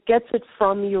gets it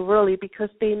from you, really, because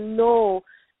they know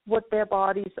what their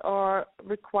bodies are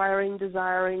requiring,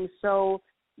 desiring. So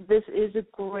this is a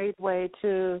great way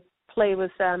to play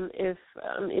with them if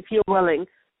you're willing.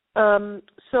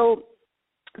 So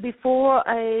before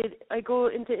I go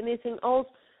into anything else,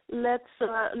 let's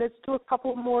do a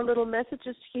couple more little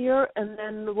messages here, and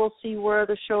then we'll see where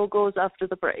the show goes after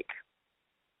the break.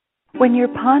 When you're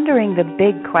pondering the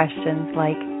big questions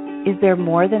like, is there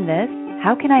more than this?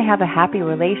 How can I have a happy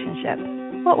relationship?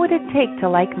 What would it take to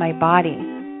like my body?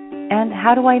 And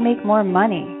how do I make more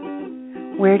money?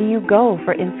 Where do you go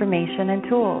for information and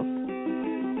tools?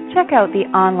 Check out the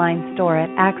online store at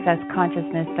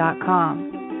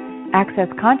accessconsciousness.com.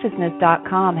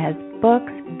 Accessconsciousness.com has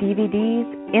books, DVDs,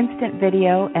 instant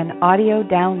video and audio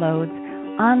downloads,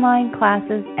 online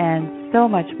classes, and so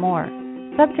much more.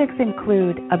 Subjects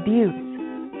include abuse,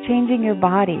 changing your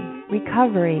body,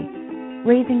 recovery,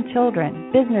 raising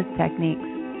children, business techniques,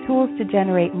 tools to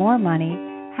generate more money,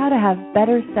 how to have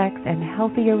better sex and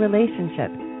healthier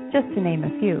relationships, just to name a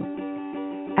few.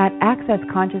 At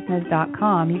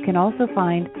accessconsciousness.com, you can also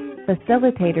find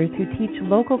facilitators who teach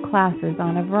local classes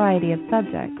on a variety of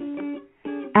subjects.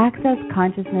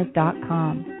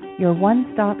 Accessconsciousness.com, your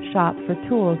one-stop shop for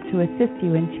tools to assist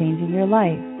you in changing your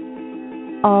life.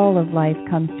 All of life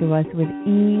comes to us with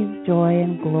ease, joy,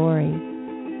 and glory.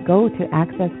 Go to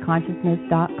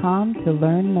accessconsciousness.com to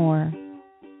learn more.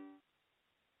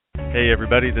 Hey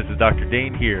everybody, this is Dr.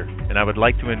 Dane here, and I would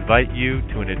like to invite you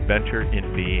to an adventure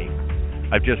in being.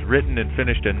 I've just written and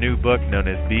finished a new book known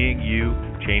as Being You,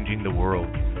 Changing the World.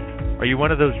 Are you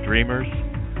one of those dreamers?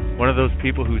 One of those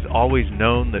people who's always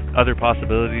known that other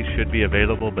possibilities should be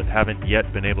available but haven't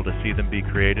yet been able to see them be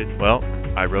created? Well,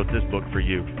 I wrote this book for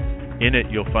you. In it,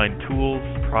 you'll find tools,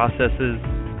 processes,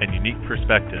 and unique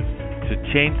perspectives to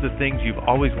change the things you've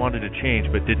always wanted to change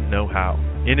but didn't know how.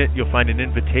 In it, you'll find an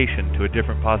invitation to a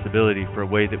different possibility for a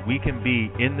way that we can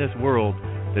be in this world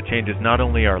that changes not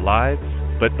only our lives,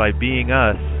 but by being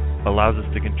us, allows us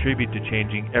to contribute to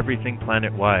changing everything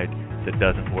planet-wide that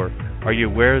doesn't work. Are you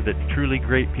aware that truly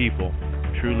great people,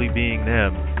 truly being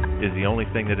them, is the only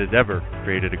thing that has ever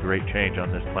created a great change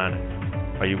on this planet?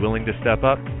 Are you willing to step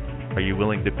up? Are you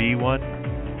willing to be one?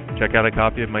 Check out a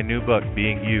copy of my new book,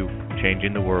 Being You,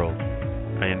 Changing the World.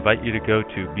 I invite you to go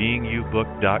to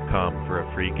beingyoubook.com for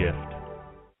a free gift.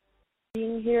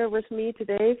 Being here with me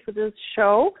today for this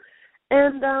show.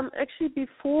 And actually,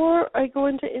 before I go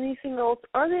into anything else,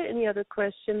 are there any other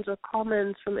questions or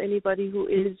comments from anybody who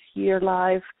is here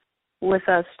live with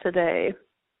us today?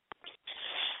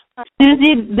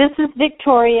 Susie, this is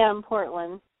Victoria in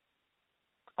Portland.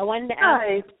 I wanted to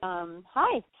ask,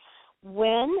 hi,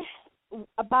 when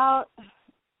about,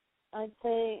 I'd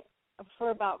say for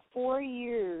about 4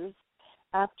 years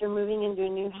after moving into a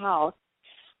new house,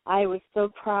 I was so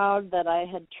proud that I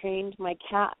had trained my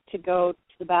cat to go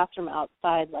to the bathroom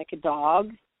outside like a dog.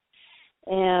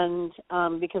 And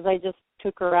because I just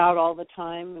took her out all the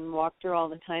time and walked her all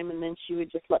the time, and then she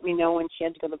would just let me know when she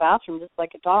had to go to the bathroom just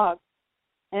like a dog.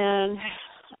 And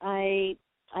I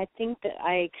think that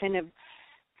I kind of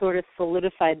sort of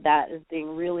solidified that as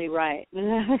being really right.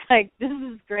 And I was like, this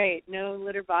is great, no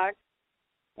litter box.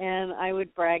 And I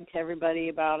would brag to everybody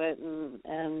about it,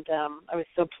 and I was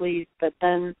so pleased. But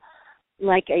then,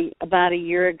 about a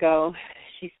year ago,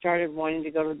 she started wanting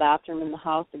to go to the bathroom in the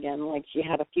house again. Like, she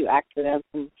had a few accidents,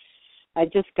 and I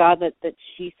just got that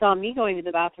she saw me going to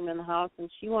the bathroom in the house, and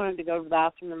she wanted to go to the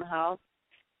bathroom in the house.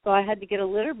 So I had to get a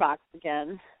litter box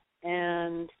again,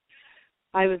 and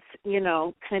I was,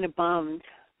 kind of bummed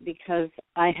because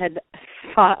I had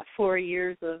fought 4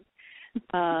 years of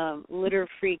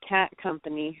litter-free cat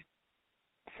company.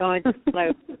 So I just thought I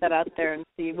would put that out there and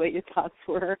see what your thoughts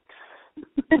were.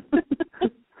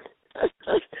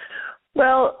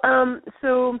 Well,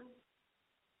 so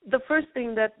the first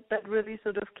thing that really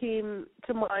sort of came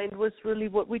to mind was really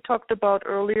what we talked about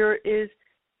earlier, is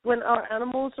when our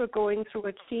animals are going through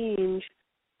a change,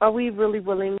 are we really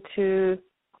willing to,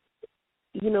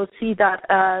 see that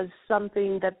as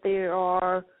something that they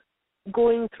are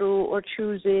going through or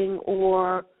choosing,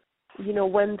 or,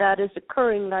 when that is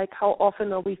occurring, like how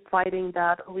often are we fighting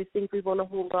that, or we think we want to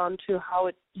hold on to how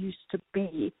it used to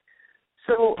be.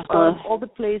 So all the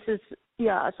places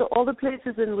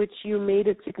in which you made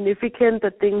it significant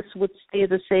that things would stay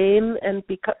the same and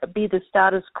be the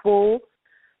status quo,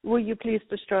 will you please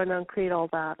destroy and uncreate all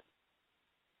that?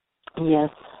 Yes.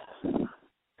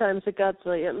 Times a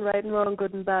gazillion, right and wrong,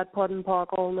 good and bad, pot and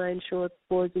pock, all nine shorts,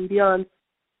 boys and beyond.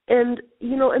 And,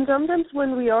 and sometimes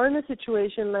when we are in a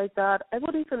situation like that, I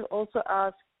would even also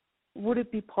ask, would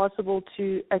it be possible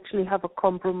to actually have a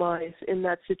compromise in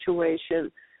that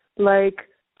situation? Like,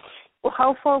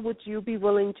 how far would you be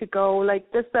willing to go?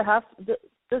 Like, does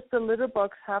the litter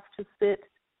box have to fit,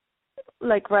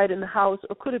 like, right in the house,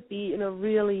 or could it be in a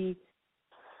really,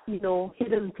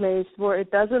 hidden place where it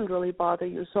doesn't really bother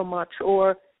you so much?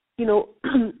 Or,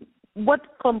 what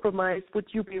compromise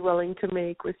would you be willing to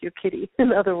make with your kitty,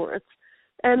 in other words?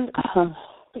 And,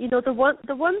 the one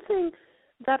thing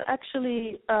that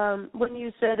actually, when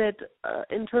you said it,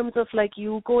 in terms of, like,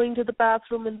 you going to the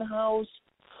bathroom in the house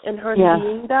and her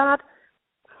seeing that,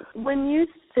 when you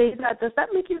say that, does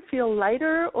that make you feel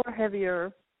lighter or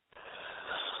heavier?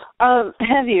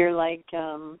 Heavier, like,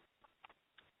 so,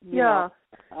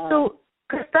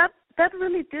 because that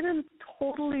really didn't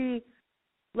totally,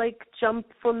 like, jump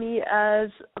for me as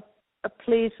a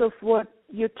place of what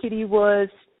your kitty was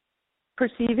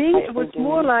perceiving. It was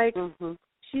more like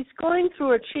she's going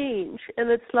through a change, and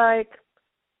it's like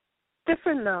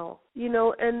different now,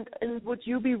 and would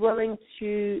you be willing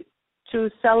to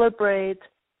celebrate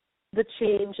the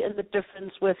change and the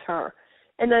difference with her?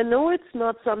 And I know it's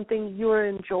not something you're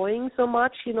enjoying so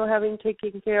much, having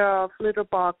taken care of litter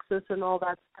boxes and all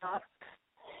that stuff.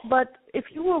 But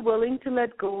if you were willing to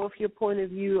let go of your point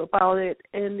of view about it,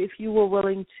 and if you were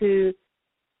willing to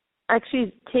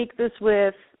actually take this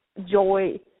with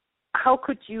joy, how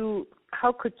could you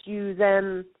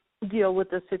then deal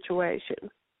with the situation?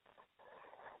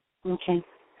 Okay.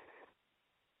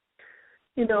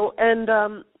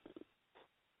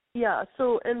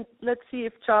 So, and let's see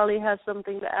if Charlie has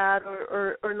something to add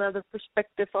or another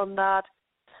perspective on that.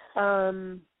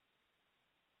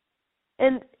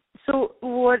 And so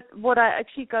what I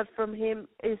actually got from him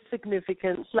is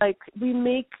significance. Like, we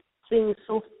make things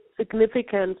so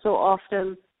significant so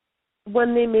often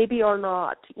when they maybe are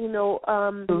not. In a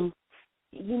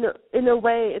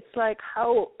way, it's like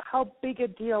how big a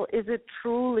deal is it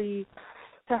truly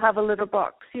to have a litter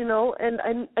box,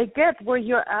 and I get where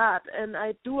you're at, and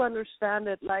I do understand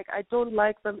it. Like, I don't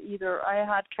like them either. I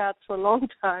had cats for a long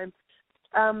time,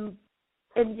 and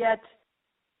yet,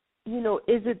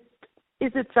 is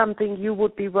is it something you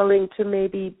would be willing to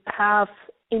maybe have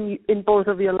in both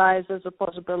of your lives as a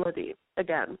possibility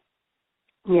again?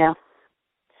 Yeah.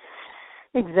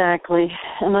 Exactly.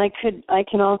 And I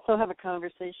can also have a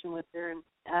conversation with her and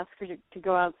ask her to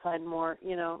go outside more,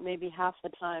 maybe half the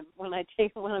time when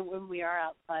we are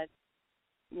outside,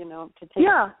 to take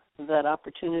that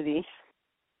opportunity.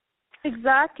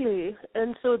 Exactly.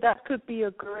 And so that could be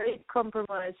a great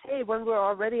compromise. Hey, when we're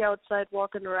already outside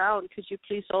walking around, could you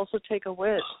please also take a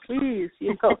whiz? Please,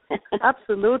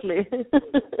 absolutely.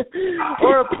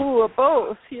 Or a poo, or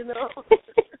both,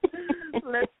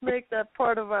 Let's make that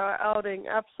part of our outing,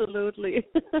 absolutely.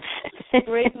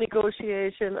 Great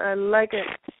negotiation. I like it.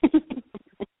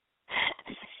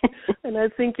 And I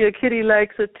think your kitty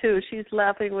likes it too. She's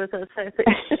laughing with us, I think.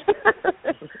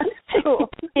 Cool.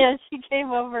 Yeah, she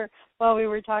came over while we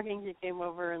were talking. She came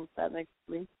over and sat next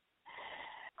to me.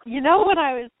 You know what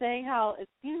I was saying, how it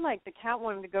seemed like the cat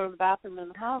wanted to go to the bathroom in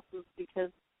the house was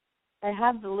because I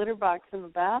had the litter box in the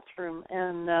bathroom,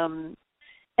 and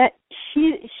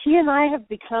she and I have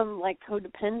become like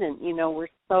codependent. We're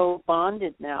so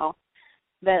bonded now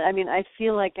that, I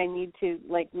feel like I need to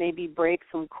maybe break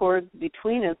some cords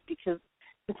between us, because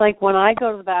it's like when I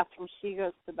go to the bathroom, she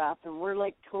goes to the bathroom. We're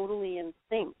like totally in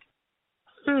sync.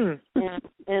 And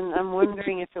I'm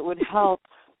wondering if it would help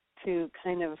to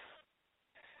kind of,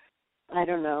 I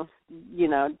don't know,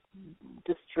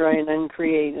 destroy and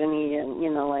uncreate any,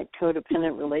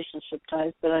 codependent relationship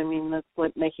ties. But that's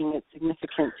what making it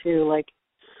significant too. Like,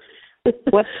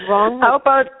 what's wrong with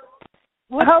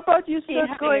How about you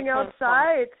start going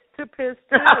outside to piss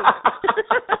too?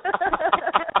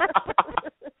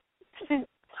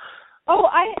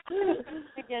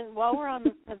 Again, while we're on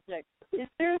the subject, is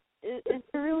there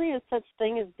really a such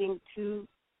thing as being too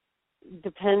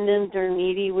dependent or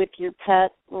needy with your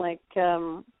pet? I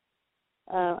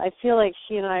feel like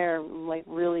she and I are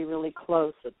really, really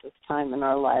close at this time in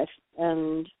our life,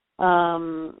 and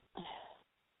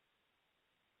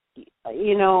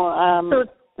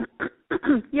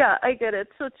yeah, I get it.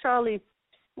 So Charlie,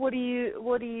 what do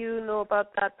you know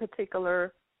about that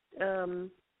particular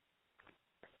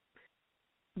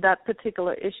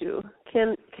issue?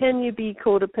 Can you be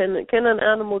codependent? Can an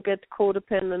animal get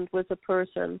codependent with a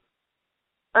person?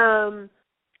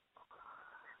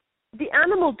 The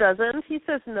animal doesn't. He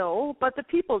says no, but the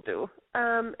people do.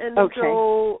 And okay.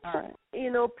 So, all right.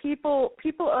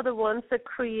 People are the ones that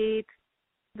create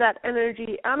that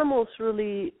energy. Animals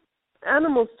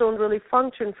don't really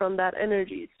function from that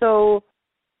energy. So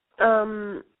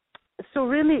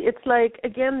really, it's like,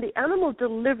 again, the animal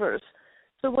delivers.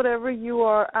 So whatever you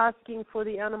are asking for,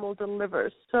 the animal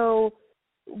delivers. So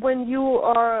when you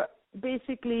are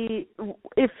basically,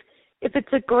 if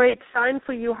it's a great sign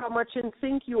for you how much in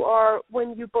sync you are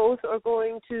when you both are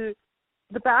going to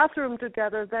the bathroom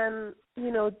together, then,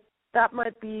 that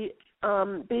might be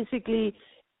basically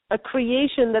a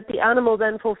creation that the animal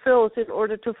then fulfills in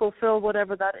order to fulfill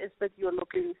whatever that is that you're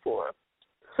looking for.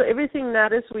 So everything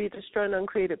that is sweet, destroy and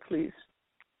uncreate it, please.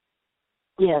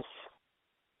 Yes.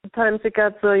 Times a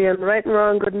gazillion, right and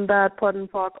wrong, good and bad, pot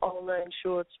and pock, all nine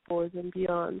shorts, boys and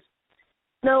beyonds.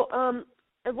 Now,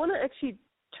 I want to actually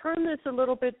turn this a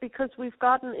little bit, because we've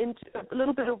gotten into a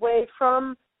little bit away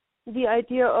from the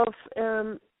idea of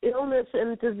illness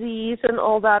and disease and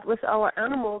all that with our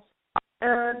animals.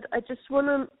 And I just want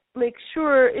to make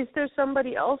sure, is there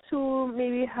somebody else who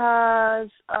maybe has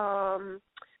a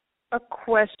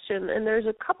question? And there's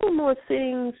a couple more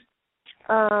things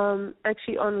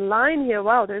actually online here.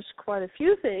 Wow, there's quite a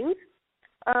few things.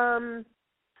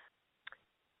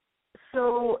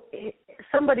 So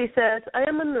somebody says, I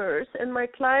am a nurse and my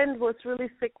client was really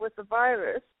sick with the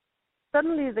virus.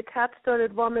 Suddenly the cat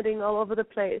started vomiting all over the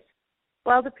place.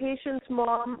 While the patient's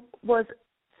mom was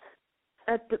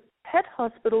at the pet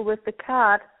hospital with the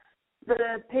cat,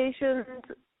 the patient's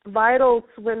vitals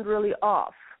went really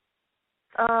off.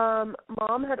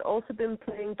 Mom had also been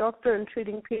playing doctor and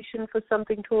treating patient for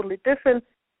something totally different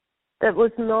that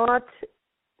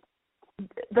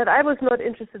I was not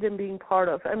interested in being part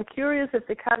of. I'm curious if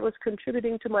the cat was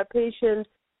contributing to my patient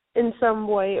in some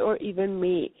way, or even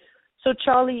me. So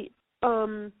Charlie,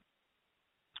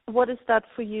 what is that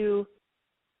for you?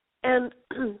 And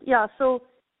yeah, so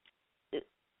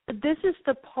this is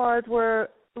the part where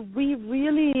we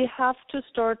really have to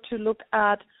start to look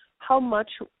at how much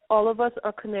all of us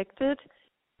are connected.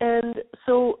 And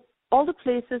so all the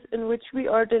places in which we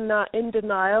are in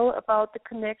denial about the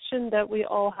connection that we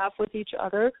all have with each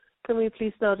other, can we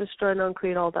please now destroy and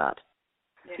uncreate all that?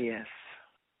 Yes.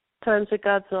 Times a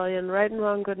gazillion, right and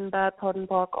wrong, good and bad, pot and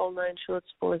pock, all nine shorts,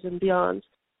 boys and beyonds.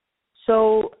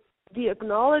 So the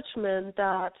acknowledgement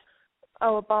that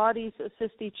our bodies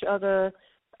assist each other,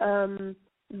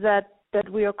 that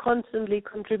we are constantly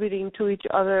contributing to each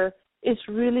other, is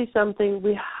really something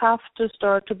we have to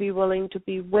start to be willing to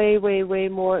be way, way, way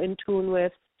more in tune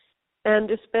with.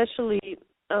 And especially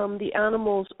the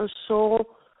animals are so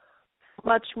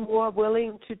much more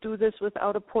willing to do this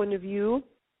without a point of view.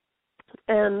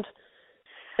 And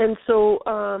so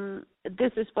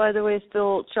this is, by the way,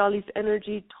 still Charlie's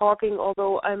energy talking,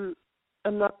 although I'm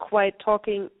not quite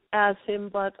talking as him,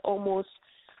 but almost,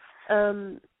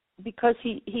 because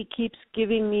he keeps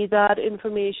giving me that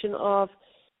information of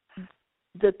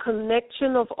the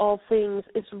connection of all things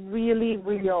is really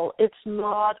real. It's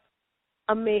not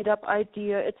a made-up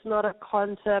idea. It's not a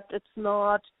concept. It's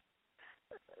not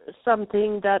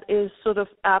something that is sort of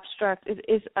abstract. It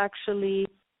is actually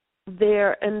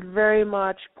there and very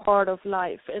much part of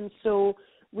life. And so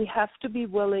we have to be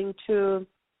willing to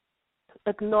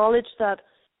acknowledge that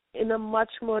in a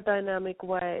much more dynamic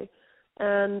way.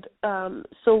 And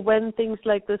so when things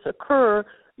like this occur,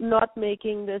 not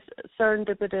making this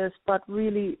serendipitous, but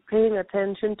really paying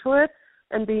attention to it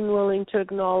and being willing to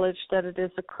acknowledge that it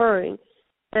is occurring.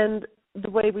 And the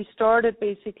way we started,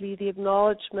 basically, the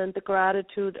acknowledgement, the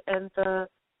gratitude, and the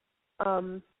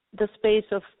space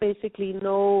of basically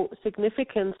no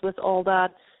significance with all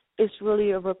that is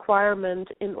really a requirement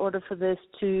in order for this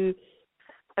to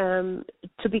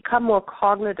become more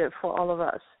cognitive for all of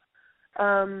us.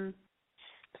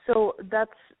 So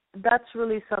that's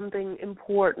really something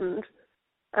important.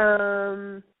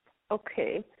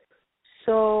 Okay,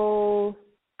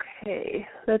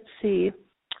 let's see.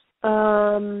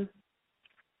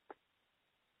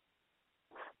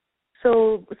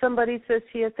 So somebody says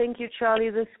here, thank you,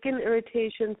 Charlie. The skin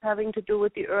irritations having to do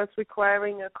with the earth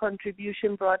requiring a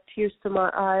contribution brought tears to my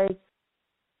eyes.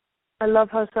 I love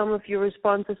how some of your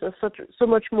responses are so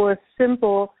much more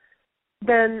simple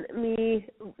than we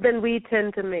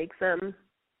tend to make them.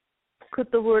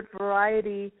 Could the word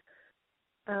variety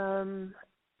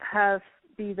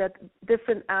be that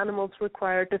different animals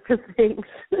require different things,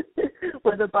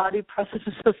 whether body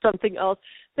processes or something else?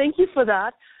 Thank you for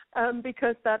that,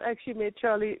 because that actually made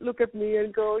Charlie look at me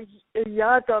and go,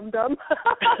 yeah, dum-dum.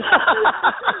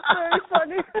 Very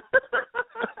funny.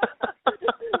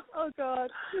 Oh, God.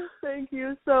 Thank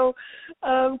you. So,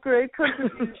 great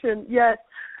contribution. Yes.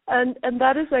 And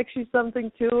that is actually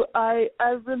something, too. I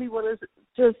really want to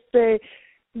just say,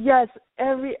 yes,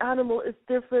 every animal is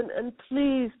different, and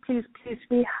please, please, please,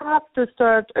 we have to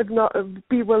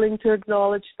be willing to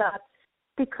acknowledge that,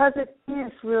 because it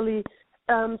is really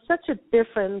such a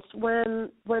difference when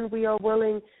we are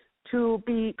willing to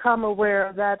become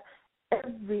aware that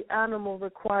every animal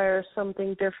requires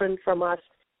something different from us,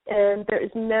 and there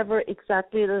is never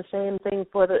exactly the same thing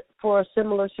for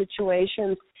similar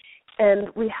situations. And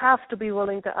we have to be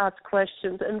willing to ask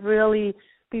questions and really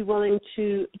be willing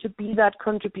to be that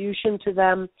contribution to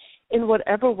them in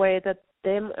whatever way that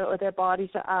them or their bodies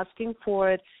are asking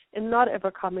for it, and not ever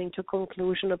coming to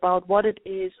conclusion about what it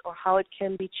is or how it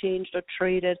can be changed or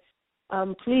treated.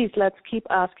 Please, let's keep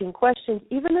asking questions,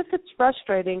 even if it's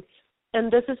frustrating.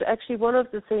 And this is actually one of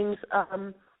the things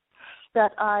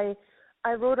that I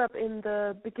wrote up in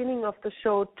the beginning of the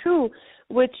show too,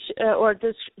 which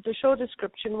the show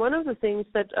description. One of the things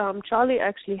that Charlie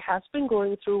actually has been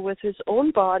going through with his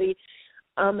own body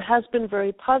has been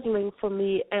very puzzling for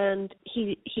me, and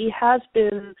he has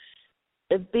been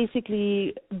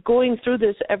basically going through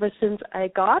this ever since I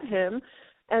got him,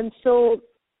 and so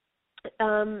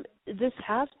this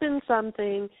has been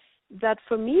something that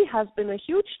for me has been a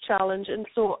huge challenge. And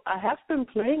so I have been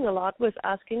playing a lot with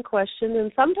asking questions,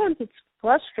 and sometimes it's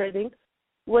frustrating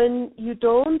when you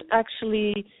don't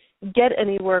actually get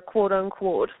anywhere, quote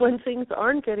unquote, when things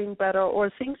aren't getting better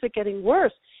or things are getting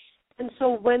worse. And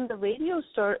so when the radio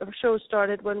show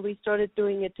started, when we started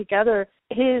doing it together,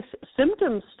 his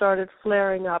symptoms started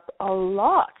flaring up a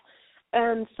lot.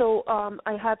 And so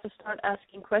I had to start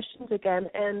asking questions again.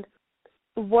 And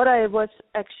what I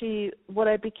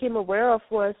became aware of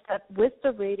was that with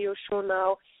the radio show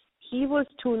now, he was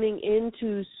tuning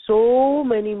into so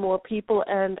many more people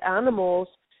and animals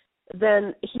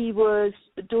than he was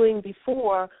doing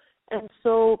before. And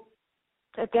so,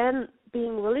 again,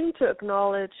 being willing to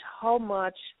acknowledge how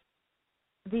much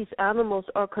these animals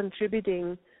are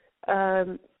contributing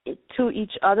to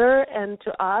each other and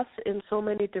to us in so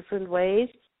many different ways.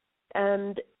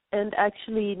 And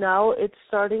actually now it's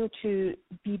starting to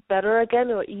be better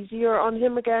again, or easier on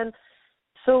him again.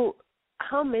 So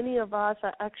how many of us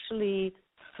are actually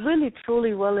really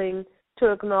truly willing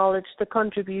to acknowledge the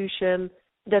contribution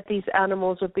that these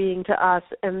animals are being to us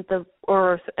and the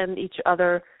earth and each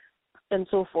other and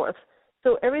so forth?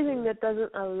 So everything that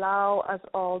doesn't allow us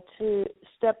all to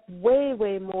step way,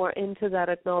 way more into that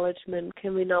acknowledgement,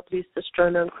 can we now please destroy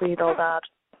and uncreate all that?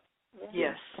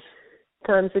 Yes.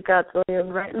 Times a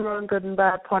godzillion, right and wrong, good and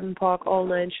bad, pot and pork, all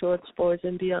 9 shorts, boys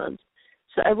and beyond.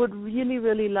 So I would really,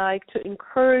 really like to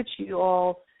encourage you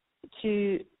all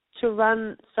to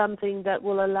run something that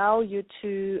will allow you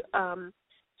to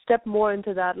step more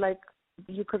into that. Like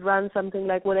you could run something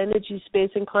like, what energy,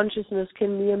 space, and consciousness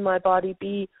can me and my body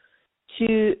be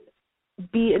to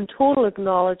be in total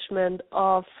acknowledgement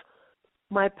of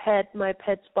my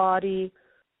pet's body,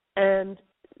 and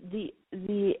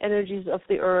the energies of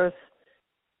the earth,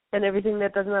 and everything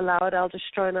that doesn't allow it, I'll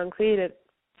destroy and uncreate it.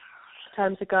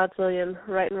 Times a godzillion,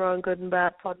 right and wrong, good and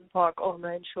bad, pot and pork, all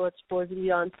 9 shorts, boys and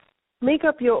beyond. Make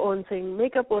up your own thing.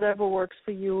 Make up whatever works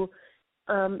for you.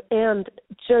 And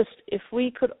just, if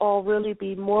we could all really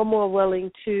be more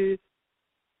willing to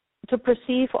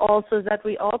perceive also that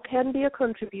we all can be a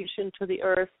contribution to the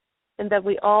earth, and that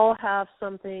we all have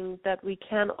something that we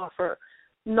can offer.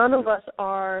 None of us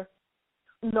are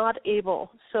not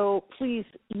able. So please,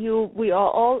 we are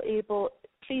all able.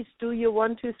 Please do your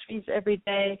 1, 2, 3s every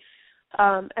day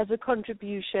as a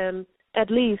contribution. At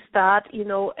least that,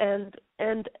 and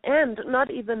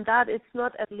not even that. It's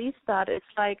not at least that. It's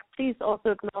like, please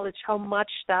also acknowledge how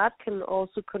much that can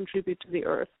also contribute to the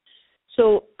earth.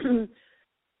 So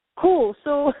cool.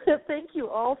 So thank you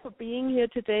all for being here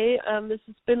today. This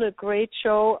has been a great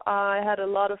show. I had a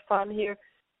lot of fun here.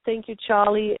 Thank you,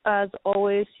 Charlie. As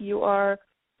always, you are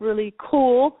really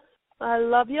cool. I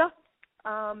love you.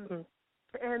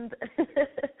 And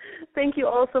thank you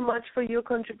all so much for your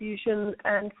contribution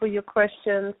and for your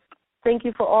questions. Thank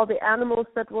you for all the animals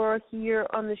that were here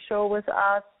on the show with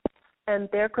us and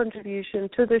their contribution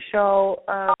to the show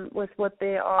with what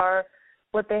they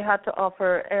had to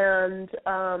offer. And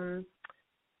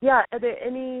are there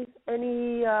any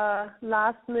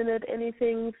last minute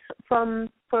anything from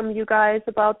you guys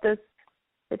about this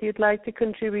that you'd like to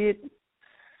contribute?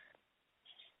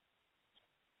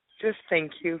 Just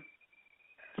thank you.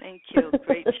 Thank you.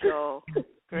 Great show.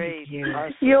 Great. Thank you.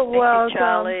 Awesome. You're welcome. Thank you,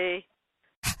 Charlie.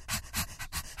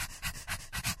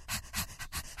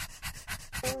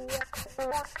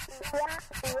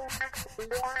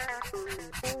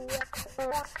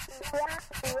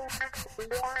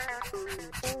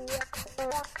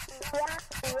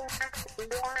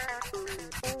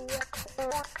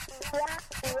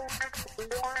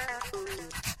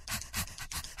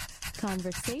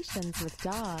 Conversations with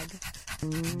Dog.